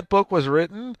 When that book was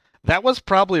written, that was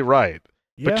probably right.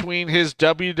 Yeah. Between his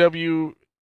WWF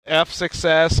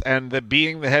success and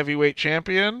being the heavyweight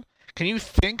champion, can you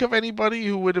think of anybody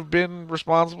who would have been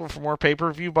responsible for more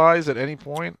pay-per-view buys at any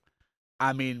point?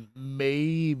 I mean,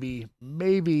 maybe,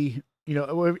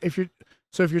 if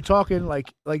you're talking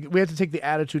like we have to take the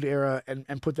Attitude Era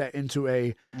and put that into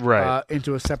a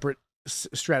into a separate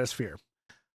stratosphere.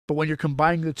 But when you're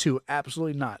combining the two,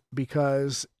 absolutely not,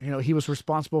 because he was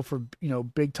responsible for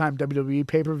big time WWE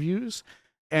pay-per-views,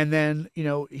 and then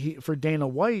for Dana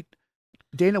White,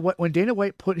 when Dana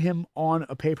White put him on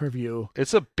a pay-per-view,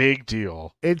 it's a big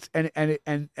deal. It's and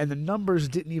the numbers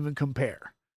didn't even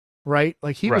compare, right?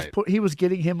 Like he was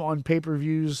getting him on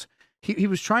pay-per-views. He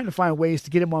was trying to find ways to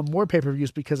get him on more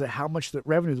pay-per-views because of how much the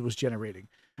revenue that was generating.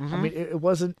 Mm-hmm. I mean, it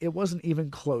wasn't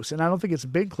even close, and I don't think it's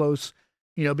been close.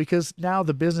 Because now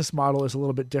the business model is a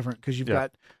little bit different because you've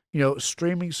got,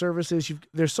 streaming services.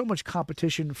 There's so much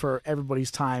competition for everybody's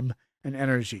time and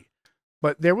energy.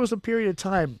 But there was a period of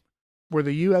time where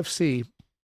the UFC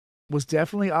was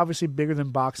definitely obviously bigger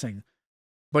than boxing,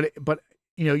 but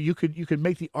you could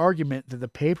make the argument that the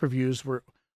pay-per-views were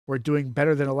doing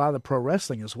better than a lot of the pro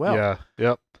wrestling as well. Yeah.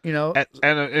 Yep.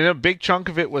 And a big chunk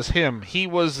of it was him. He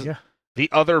was the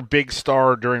other big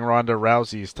star during Ronda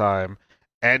Rousey's time,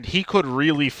 and he could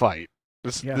really fight.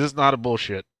 This is not a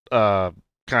bullshit kind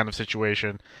of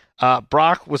situation.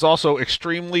 Brock was also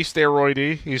extremely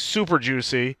steroidy. He's super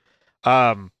juicy.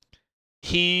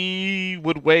 He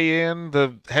would weigh in.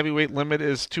 The heavyweight limit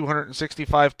is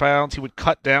 265 pounds. He would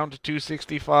cut down to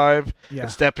 265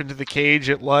 and step into the cage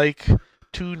at like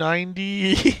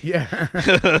 290. Yeah.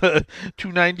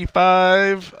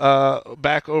 295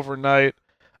 back overnight.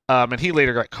 And he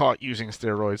later got caught using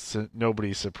steroids to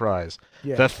nobody's surprise.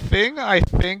 Yeah. The thing I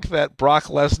think that Brock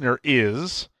Lesnar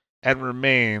is and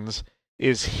remains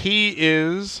is he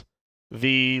is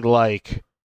the like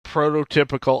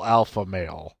prototypical alpha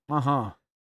male. Uh-huh.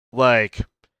 Like,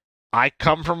 I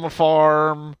come from a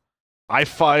farm, I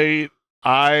fight,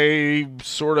 I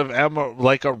sort of am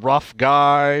like a rough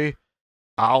guy.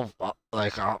 I'll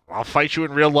fight you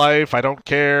in real life. I don't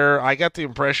care. I got the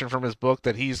impression from his book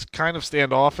that he's kind of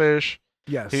standoffish.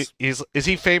 Yes. Is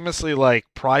he famously like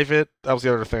private? That was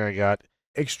the other thing I got.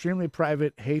 Extremely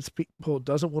private, hates people,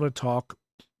 doesn't want to talk.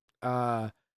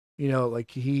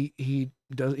 Like he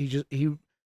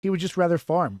would just rather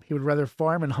farm. He would rather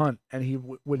farm and hunt, and he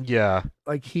would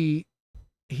like he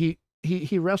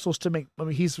wrestles to make. I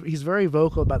mean, he's very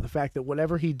vocal about the fact that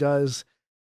whatever he does,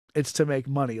 it's to make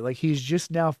money. Like he's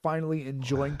just now finally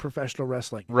enjoying professional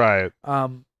wrestling. Right.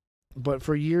 But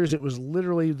for years it was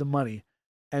literally the money,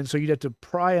 and so you'd have to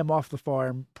pry him off the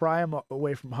farm, pry him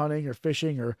away from hunting or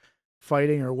fishing or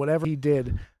fighting or whatever he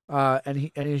did. And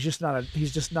he's just not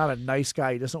a nice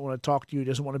guy. He doesn't want to talk to you. He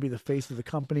doesn't want to be the face of the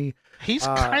company. He's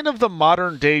kind of the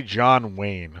modern day John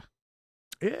Wayne.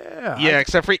 Yeah. Yeah,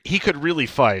 except for he could really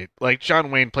fight. Like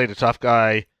John Wayne played a tough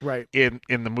guy right in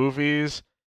the movies.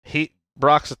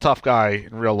 Brock's a tough guy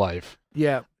in real life.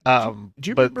 Yeah. Do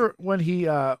you remember when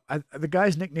the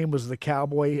guy's nickname was the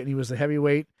Cowboy and he was the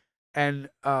heavyweight, and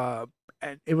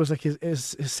it was like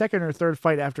his second or third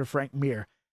fight after Frank Mir,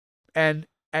 and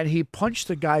he punched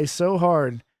the guy so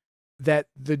hard that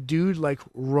the dude like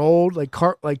rolled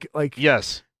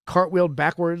yes, cartwheeled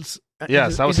backwards.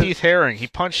 Yes, that was Heath Herring. He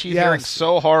punched Heath Herring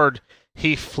so hard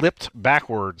he flipped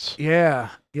backwards. Yeah.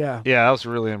 Yeah, that was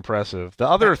really impressive. The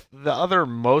other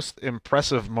most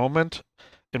impressive moment,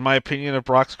 in my opinion, of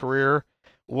Brock's career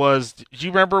was, do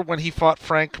you remember when he fought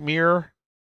Frank Mir?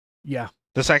 Yeah.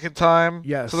 The second time?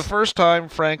 Yes. So the first time,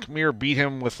 Frank Mir beat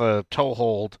him with a toe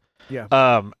hold. Yeah.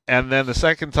 And then the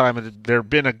second time, there had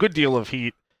been a good deal of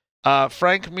heat.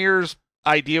 Frank Mir's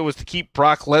idea was to keep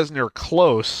Brock Lesnar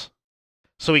close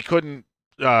so he couldn't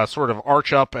sort of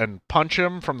arch up and punch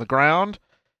him from the ground.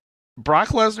 Brock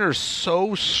Lesnar is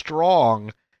so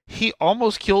strong, he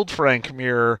almost killed Frank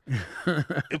Mir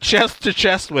chest to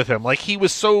chest with him. Like,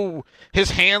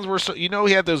 his hands were so, he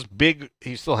had those big,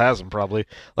 he still has them probably,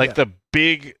 like the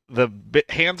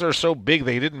hands are so big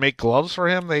they didn't make gloves for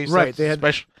him. They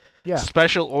had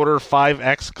special order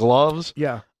 5X gloves.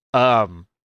 Yeah.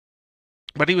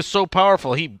 But he was so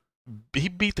powerful, he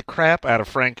beat the crap out of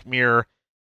Frank Mir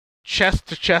chest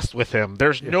to chest with him.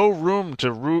 There's no room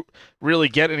to really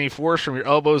get any force from your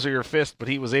elbows or your fist, but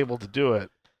he was able to do it.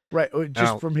 Right,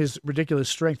 just from his ridiculous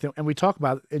strength. And we talk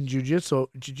about in jiu-jitsu,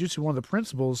 one of the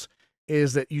principles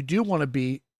is that you do want to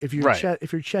be, if you're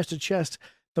chest to chest,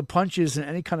 the punches and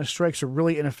any kind of strikes are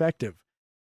really ineffective,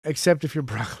 except if you're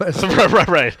Brock Lesnar.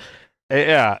 Right.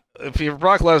 Yeah, if you're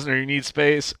Brock Lesnar, you need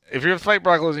space. If you're to fight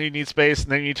Brock Lesnar, you need space,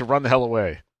 and then you need to run the hell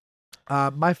away.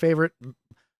 My favorite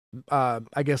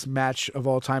I guess match of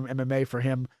all time MMA for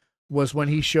him was when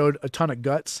he showed a ton of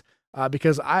guts,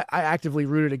 because I actively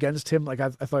rooted against him. Like I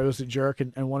thought he was a jerk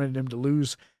and wanted him to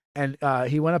lose. And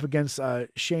he went up against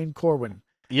Shane Corwin.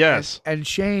 Yes. And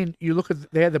Shane, you look at,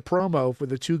 they had the promo for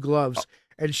the two gloves,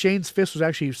 and Shane's fist was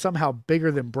actually somehow bigger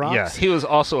than Brock's. Yeah, he was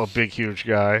also a big, huge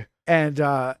guy. And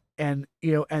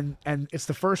it's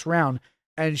the first round.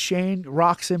 And Shane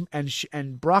rocks him,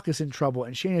 and Brock is in trouble,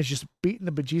 and Shane is just beating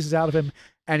the bejesus out of him,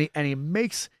 and he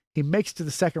makes to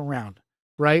the second round,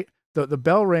 right? The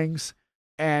bell rings,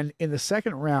 and in the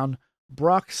second round,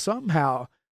 Brock somehow,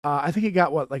 I think he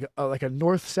got like a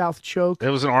north-south choke. It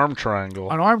was an arm triangle.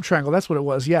 An arm triangle, that's what it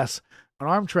was. Yes, an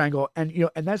arm triangle, and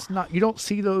and that's not, you don't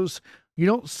see those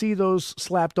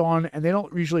slapped on, and they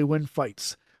don't usually win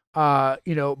fights.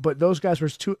 But those guys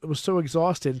was so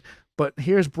exhausted. But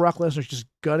here's Brock Lesnar just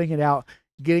gutting it out,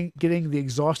 getting the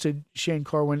exhausted Shane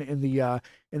Corwin in the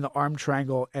arm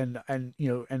triangle, and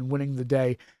winning the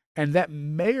day. and that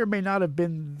may or may not have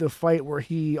been the fight where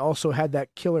he also had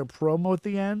that killer promo at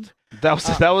the end. That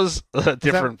was a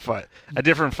different fight. A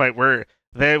different fight where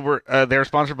they were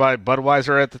sponsored by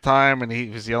Budweiser at the time, and he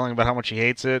was yelling about how much he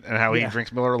hates it and how he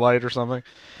drinks Miller Lite or something.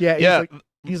 Yeah.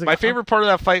 He's like, my favorite part of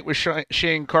that fight was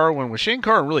Shane Carwin. Was Shane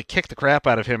Carwin really kicked the crap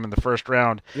out of him in the first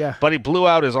round? Yeah. But he blew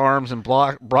out his arms, and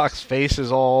Brock's face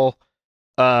is all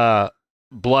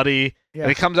bloody. Yeah. And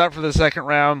he comes out for the second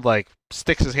round, like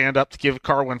sticks his hand up to give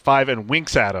Carwin 5 and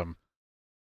winks at him.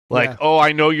 Like, oh,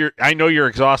 I know you're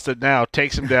exhausted now.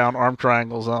 Takes him down, arm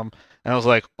triangles him, and I was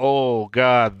like, oh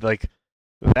god, like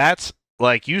that's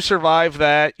like you survived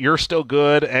that, you're still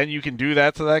good, and you can do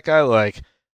that to that guy. Like,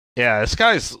 yeah, this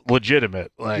guy's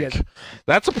legitimate. Like,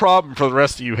 that's a problem for the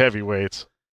rest of you heavyweights.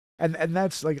 And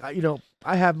that's like,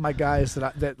 I have my guys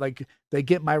that like they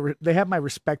have my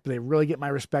respect, but they really get my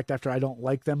respect after I don't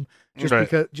like them, just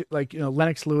because like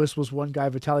Lennox Lewis was one guy,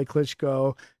 Vitaly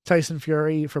Klitschko, Tyson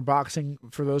Fury for boxing,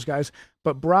 for those guys.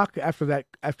 But Brock after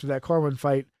that Carwin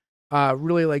fight,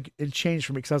 really like it changed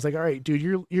for me, because I was like, all right, dude,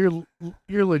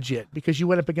 you're legit, because you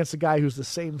went up against a guy who's the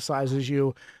same size as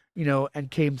you,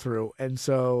 and came through, and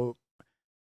so.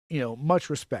 Much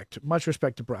respect to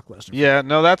Brock Lesnar. Yeah,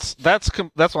 no, that's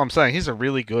what I'm saying. He's a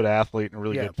really good athlete and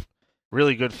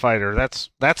really good fighter. That's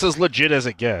as legit as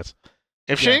it gets.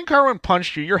 If Shane Carwin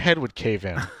punched you, your head would cave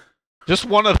in. Just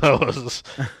one of those.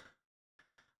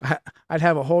 I'd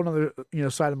have a whole other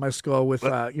side of my skull with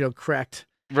cracked.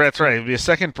 That's right. It'd be a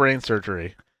second brain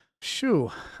surgery.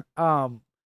 Shoo.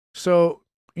 So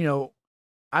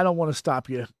I don't want to stop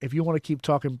you. If you want to keep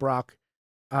talking Brock.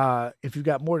 If you've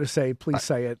got more to say, please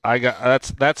say it.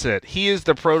 That's it. He is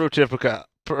the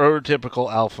prototypical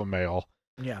alpha male.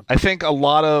 Yeah. I think a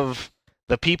lot of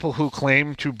the people who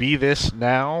claim to be this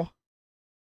now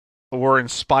were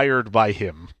inspired by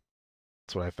him.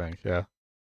 That's what I think. Yeah.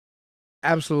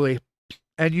 Absolutely.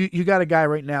 And you got a guy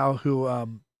right now who,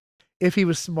 if he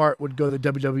was smart, would go the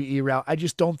WWE route. I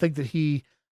just don't think that he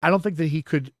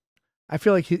could. I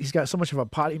feel like he's got so much of a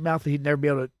potty mouth that he'd never be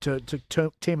able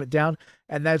to tame it down.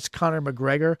 And that's Conor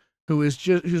McGregor, who's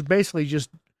basically just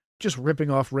ripping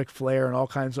off Ric Flair and all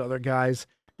kinds of other guys.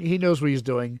 He knows what he's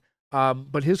doing.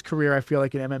 But his career, I feel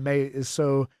like in MMA is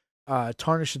so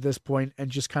tarnished at this point and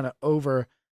just kind of over.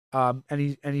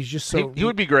 And he's just so. He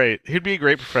would be great. He'd be a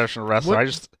great professional wrestler. I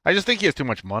just think he has too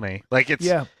much money. Like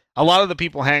a lot of the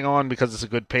people hang on because it's a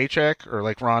good paycheck, or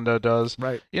like Ronda does.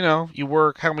 Right. You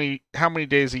work how many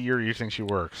days a year do you think she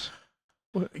works?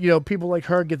 People like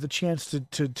her get the chance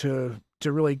to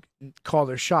really call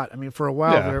their shot. I mean, for a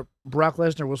while there, Brock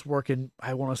Lesnar was working,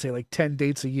 I want to say like 10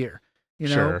 dates a year.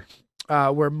 Sure.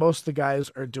 Where most of the guys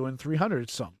are doing 300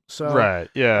 some. So right.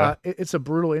 Yeah. It's a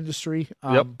brutal industry.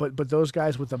 But those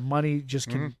guys with the money just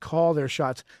can call their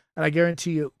shots. And I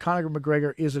guarantee you, Conor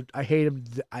McGregor I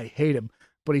hate him.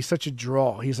 But he's such a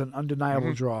draw. He's an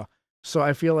undeniable draw. So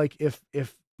I feel like if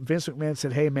Vince McMahon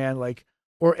said, "Hey, man,"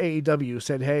 or AEW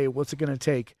said, "Hey, what's it going to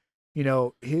take?" He's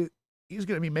going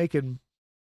to be making,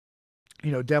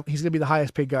 he's going to be the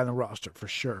highest paid guy on the roster for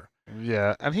sure.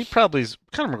 Yeah, and Conor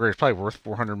McGregor's probably worth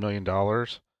 $400 million.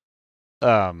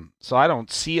 So I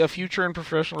don't see a future in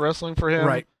professional wrestling for him.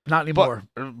 Right, not anymore.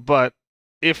 But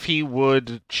if he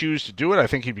would choose to do it, I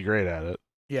think he'd be great at it.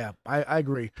 Yeah, I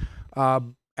agree.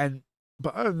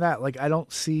 But other than that, I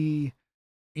don't see,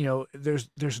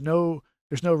 there's no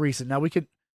reason. Now we could,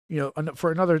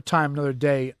 for another time, another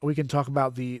day, we can talk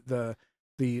about the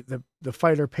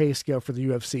fighter pay scale for the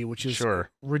UFC, which is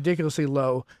ridiculously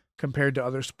low compared to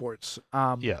other sports.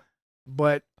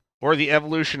 But or the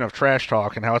evolution of trash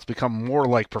talk and how it's become more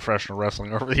like professional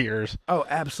wrestling over the years. Oh,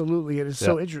 absolutely. It is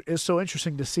it's so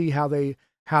interesting to see how they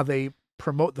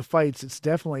promote the fights. It's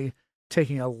definitely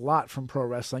taking a lot from pro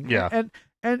wrestling. Yeah.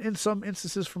 And in some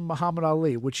instances from Muhammad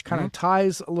Ali, which kind of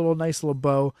ties a nice little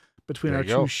bow between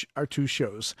our two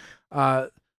shows.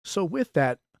 So with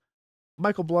that,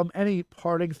 Michael Blum, any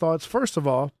parting thoughts? First of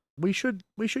all, we should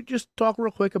just talk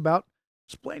real quick about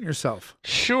Explain Yourself.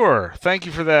 Sure. Thank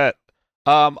you for that.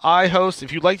 I host,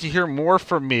 if you'd like to hear more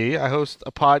from me, I host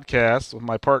a podcast with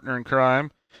my partner in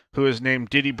crime, who is named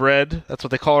Diddy Bread. That's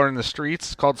what they call her in the streets.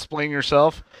 It's called Explain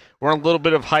Yourself. We're on a little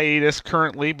bit of hiatus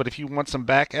currently, but if you want some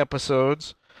back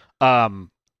episodes,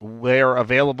 they're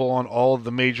available on all of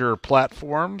the major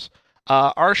platforms.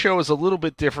 Our show is a little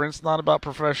bit different. It's not about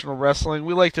professional wrestling.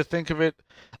 We like to think of it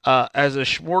as a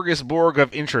smorgasbord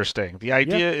of interesting. The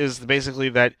idea is basically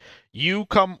that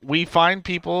we find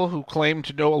people who claim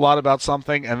to know a lot about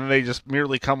something, and then they just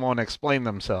merely come on and explain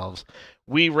themselves.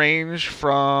 We range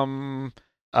from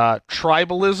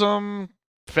tribalism,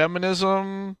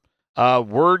 feminism,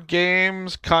 word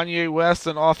games, Kanye West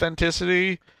and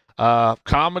authenticity,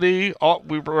 comedy.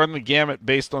 We run the gamut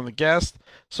based on the guest.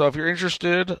 So if you're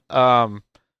interested,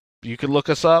 you can look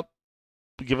us up,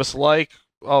 give us a like,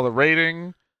 all the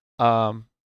rating.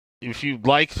 If you'd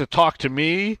like to talk to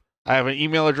me, I have an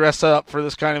email address set up for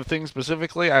this kind of thing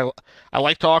specifically. I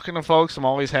like talking to folks. I'm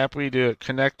always happy to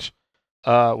connect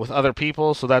with other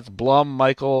people. So that's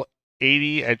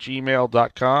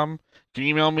blummichael80@gmail.com. You can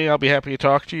email me. I'll be happy to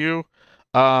talk to you.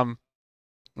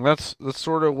 That's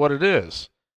sort of what it is.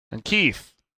 And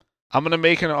Keith, I'm going to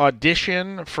make an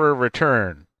audition for a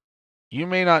return. You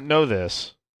may not know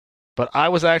this, but I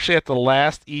was actually at the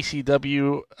last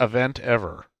ECW event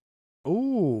ever.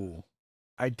 Ooh,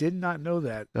 I did not know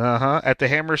that. At the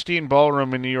Hammerstein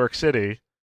Ballroom in New York City.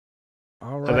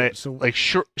 All right. So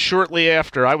shortly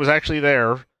after, I was actually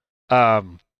there.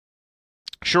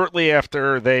 Shortly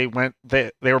after they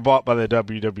were bought by the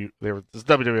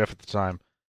WWF at the time.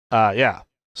 Yeah.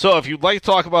 So if you'd like to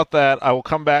talk about that, I will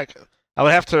come back. I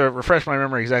would have to refresh my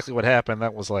memory exactly what happened.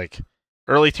 That was like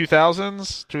early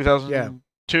 2000s,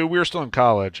 2002. We were still in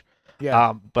college.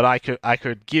 Yeah. But I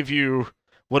could give you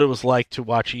what it was like to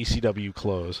watch ECW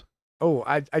close. Oh,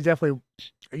 I definitely.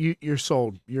 You're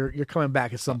sold. You're coming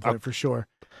back at some point for sure.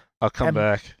 I'll come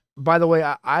back. By the way,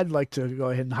 I'd like to go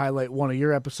ahead and highlight one of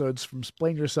your episodes from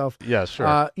Explain Yourself. Yeah,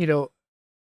 sure.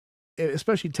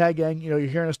 Especially Tag Gang. You're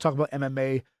hearing us talk about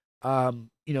MMA.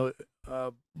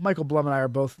 Michael Blum and I are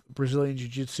both Brazilian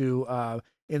Jiu-Jitsu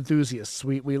enthusiasts.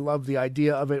 We love the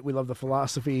idea of it. We love the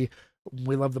philosophy.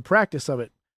 We love the practice of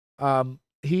it.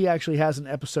 He actually has an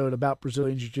episode about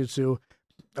Brazilian Jiu-Jitsu,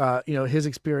 his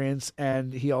experience,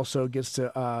 and he also gets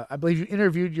to, I believe you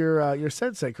interviewed your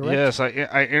sensei, correct? Yes,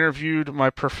 I interviewed my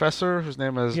professor, whose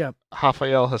name is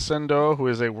Rafael Haciendo, who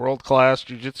is a world-class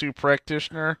Jiu-Jitsu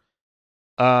practitioner.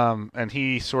 And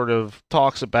he sort of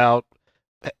talks about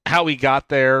how he got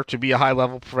there to be a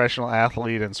high-level professional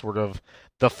athlete and sort of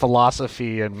the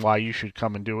philosophy and why you should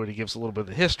come and do it. He gives a little bit of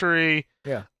the history.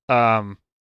 Yeah. I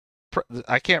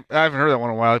haven't heard that one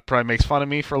in a while. It probably makes fun of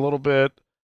me for a little bit.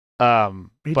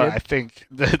 I think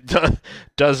that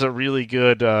does a really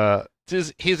good,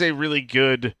 he's a really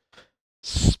good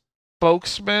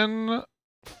spokesman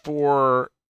for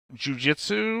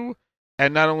jiu-jitsu,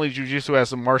 and not only jiu-jitsu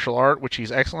as a martial art, which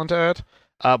he's excellent at,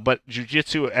 but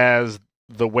jiu-jitsu as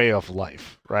the way of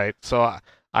life, right? So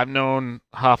I've known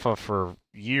Hafa for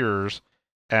years,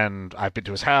 and I've been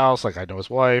to his house, like I know his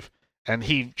wife, and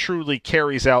he truly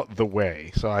carries out the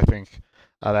way. So I think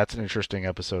that's an interesting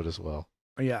episode as well.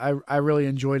 Yeah, I really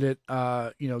enjoyed it.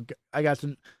 I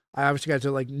obviously got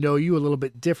to know you a little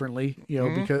bit differently,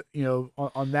 because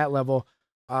on that level.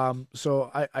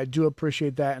 So I do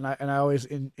appreciate that, and I always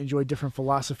enjoy different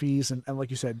philosophies, and like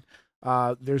you said,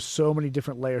 there's so many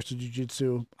different layers to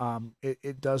jiu-jitsu.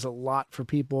 It does a lot for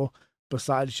people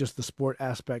besides just the sport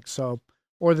aspect,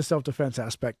 or the self-defense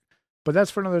aspect. But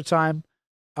that's for another time.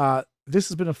 This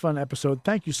has been a fun episode.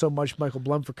 Thank you so much, Michael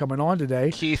Blum, for coming on today.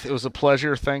 Keith, it was a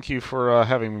pleasure. Thank you for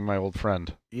having me, my old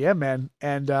friend. Yeah, man.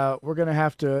 And we're going to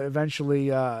have to eventually,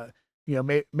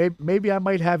 maybe I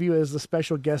might have you as the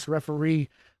special guest referee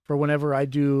for whenever I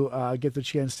do get the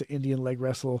chance to Indian leg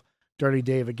wrestle Dirty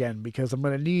Dave again, because I'm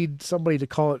going to need somebody to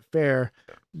call it fair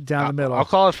down the middle. I'll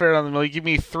call it fair down the middle. You give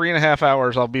me 3.5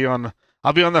 hours. I'll be on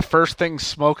the first thing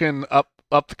smoking up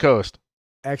the coast.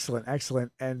 Excellent.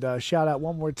 And shout out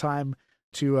one more time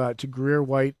to Greer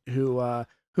White, who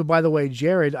by the way,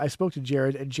 Jared, I spoke to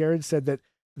Jared, and Jared said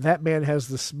that man has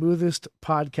the smoothest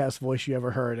podcast voice you ever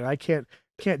heard. And I can't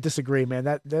disagree, man.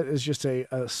 That is just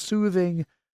a soothing,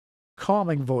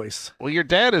 calming voice. Well, your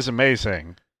dad is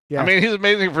amazing. Yeah. I mean, he's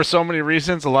amazing for so many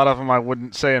reasons. A lot of them I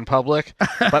wouldn't say in public.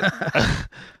 But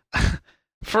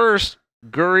first,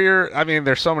 Greer, I mean,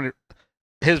 there's so many.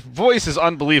 His voice is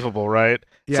unbelievable, right?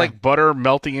 It's like butter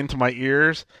melting into my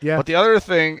ears. Yeah. But the other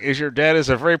thing is your dad is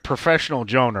a very professional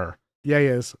joner. Yeah, he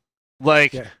is.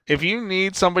 If you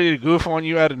need somebody to goof on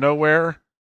you out of nowhere,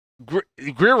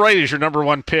 Greer Wright is your number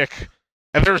one pick,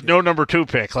 and there's no number two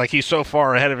pick. He's so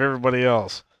far ahead of everybody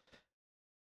else.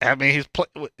 I mean,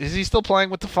 is he still playing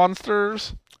with the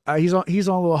Funsters? He's on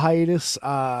a little hiatus.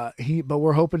 But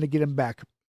we're hoping to get him back.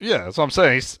 Yeah, that's what I'm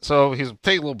saying. He's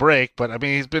taking a little break, but I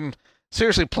mean, he's been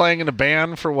seriously playing in a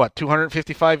band for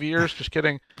 255 years? Just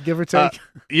kidding. Give or take.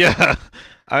 Yeah.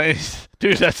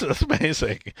 Dude, that's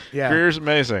amazing. Yeah. Greer's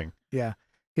amazing. Yeah,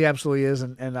 he absolutely is.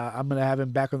 And I'm going to have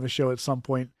him back on the show at some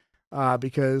point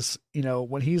because,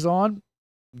 when he's on,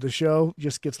 the show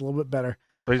just gets a little bit better.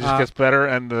 But it just gets better,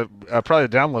 and probably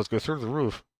the downloads go through the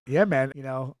roof. Yeah, man. It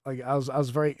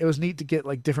was neat to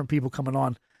get different people coming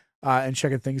on and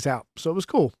checking things out. So it was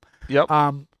cool. Yep.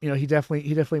 He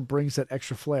definitely brings that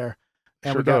extra flair.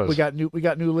 And Sure we got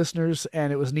new listeners,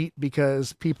 and it was neat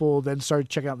because people then started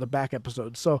checking out the back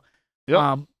episodes. So,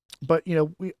 Yep. but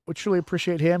we truly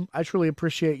appreciate him. I truly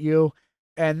appreciate you.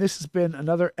 And this has been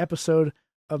another episode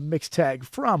of Mixed Tag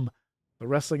from the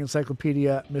Wrestling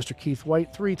Encyclopedia, Mr. Keith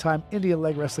White, 3-time Indian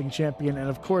Leg Wrestling Champion, and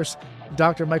of course,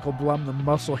 Dr. Michael Blum, the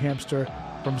Muscle Hamster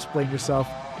from Explain Yourself.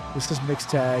 This is Mixed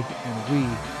Tag, and we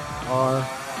are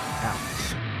out.